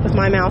stuck with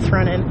my mouth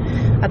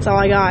running. That's all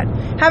I got.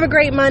 Have a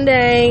great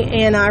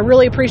Monday, and I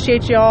really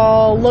appreciate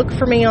y'all. Look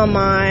for me on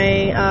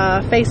my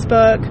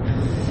Facebook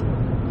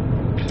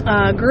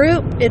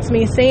group. It's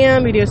me,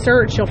 Sam. You do a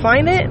search, you'll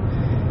find it.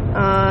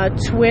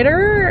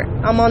 Twitter,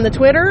 I'm on the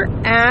Twitter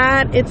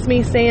at It's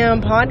Me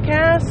Sam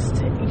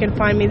Podcast. You can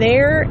find me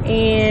there.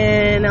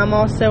 And I'm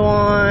also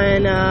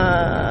on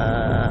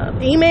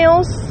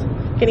emails.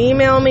 You can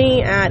email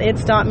me at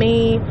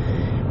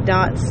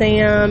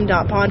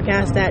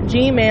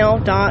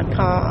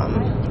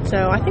its.me.sam.podcast@gmail.com.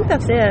 So I think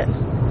that's it.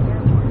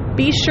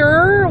 Be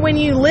sure when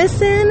you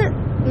listen,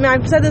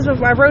 I've said this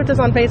before, I wrote this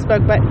on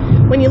Facebook, but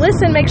when you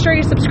listen, make sure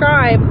you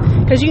subscribe,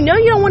 because you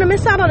don't want to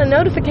miss out on a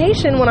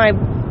notification when I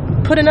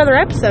put another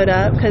episode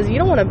up, because you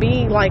don't want to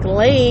be late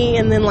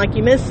and then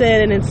you miss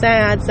it and it's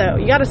sad. So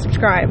you got to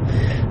subscribe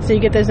so you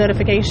get those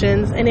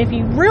notifications. And if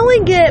you really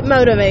get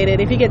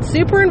motivated, if you get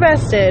super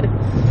invested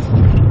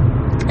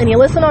and you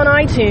listen on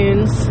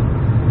iTunes,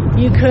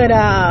 you could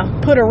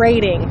put a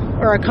rating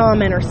or a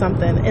comment or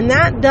something, and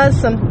that does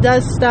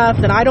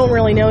stuff that I don't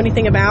really know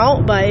anything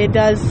about, but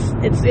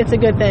it's a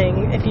good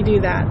thing if you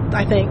do that,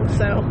 I think.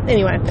 So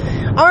anyway,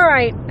 all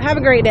right, have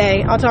a great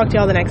day. I'll talk to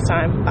y'all the next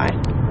time. Bye.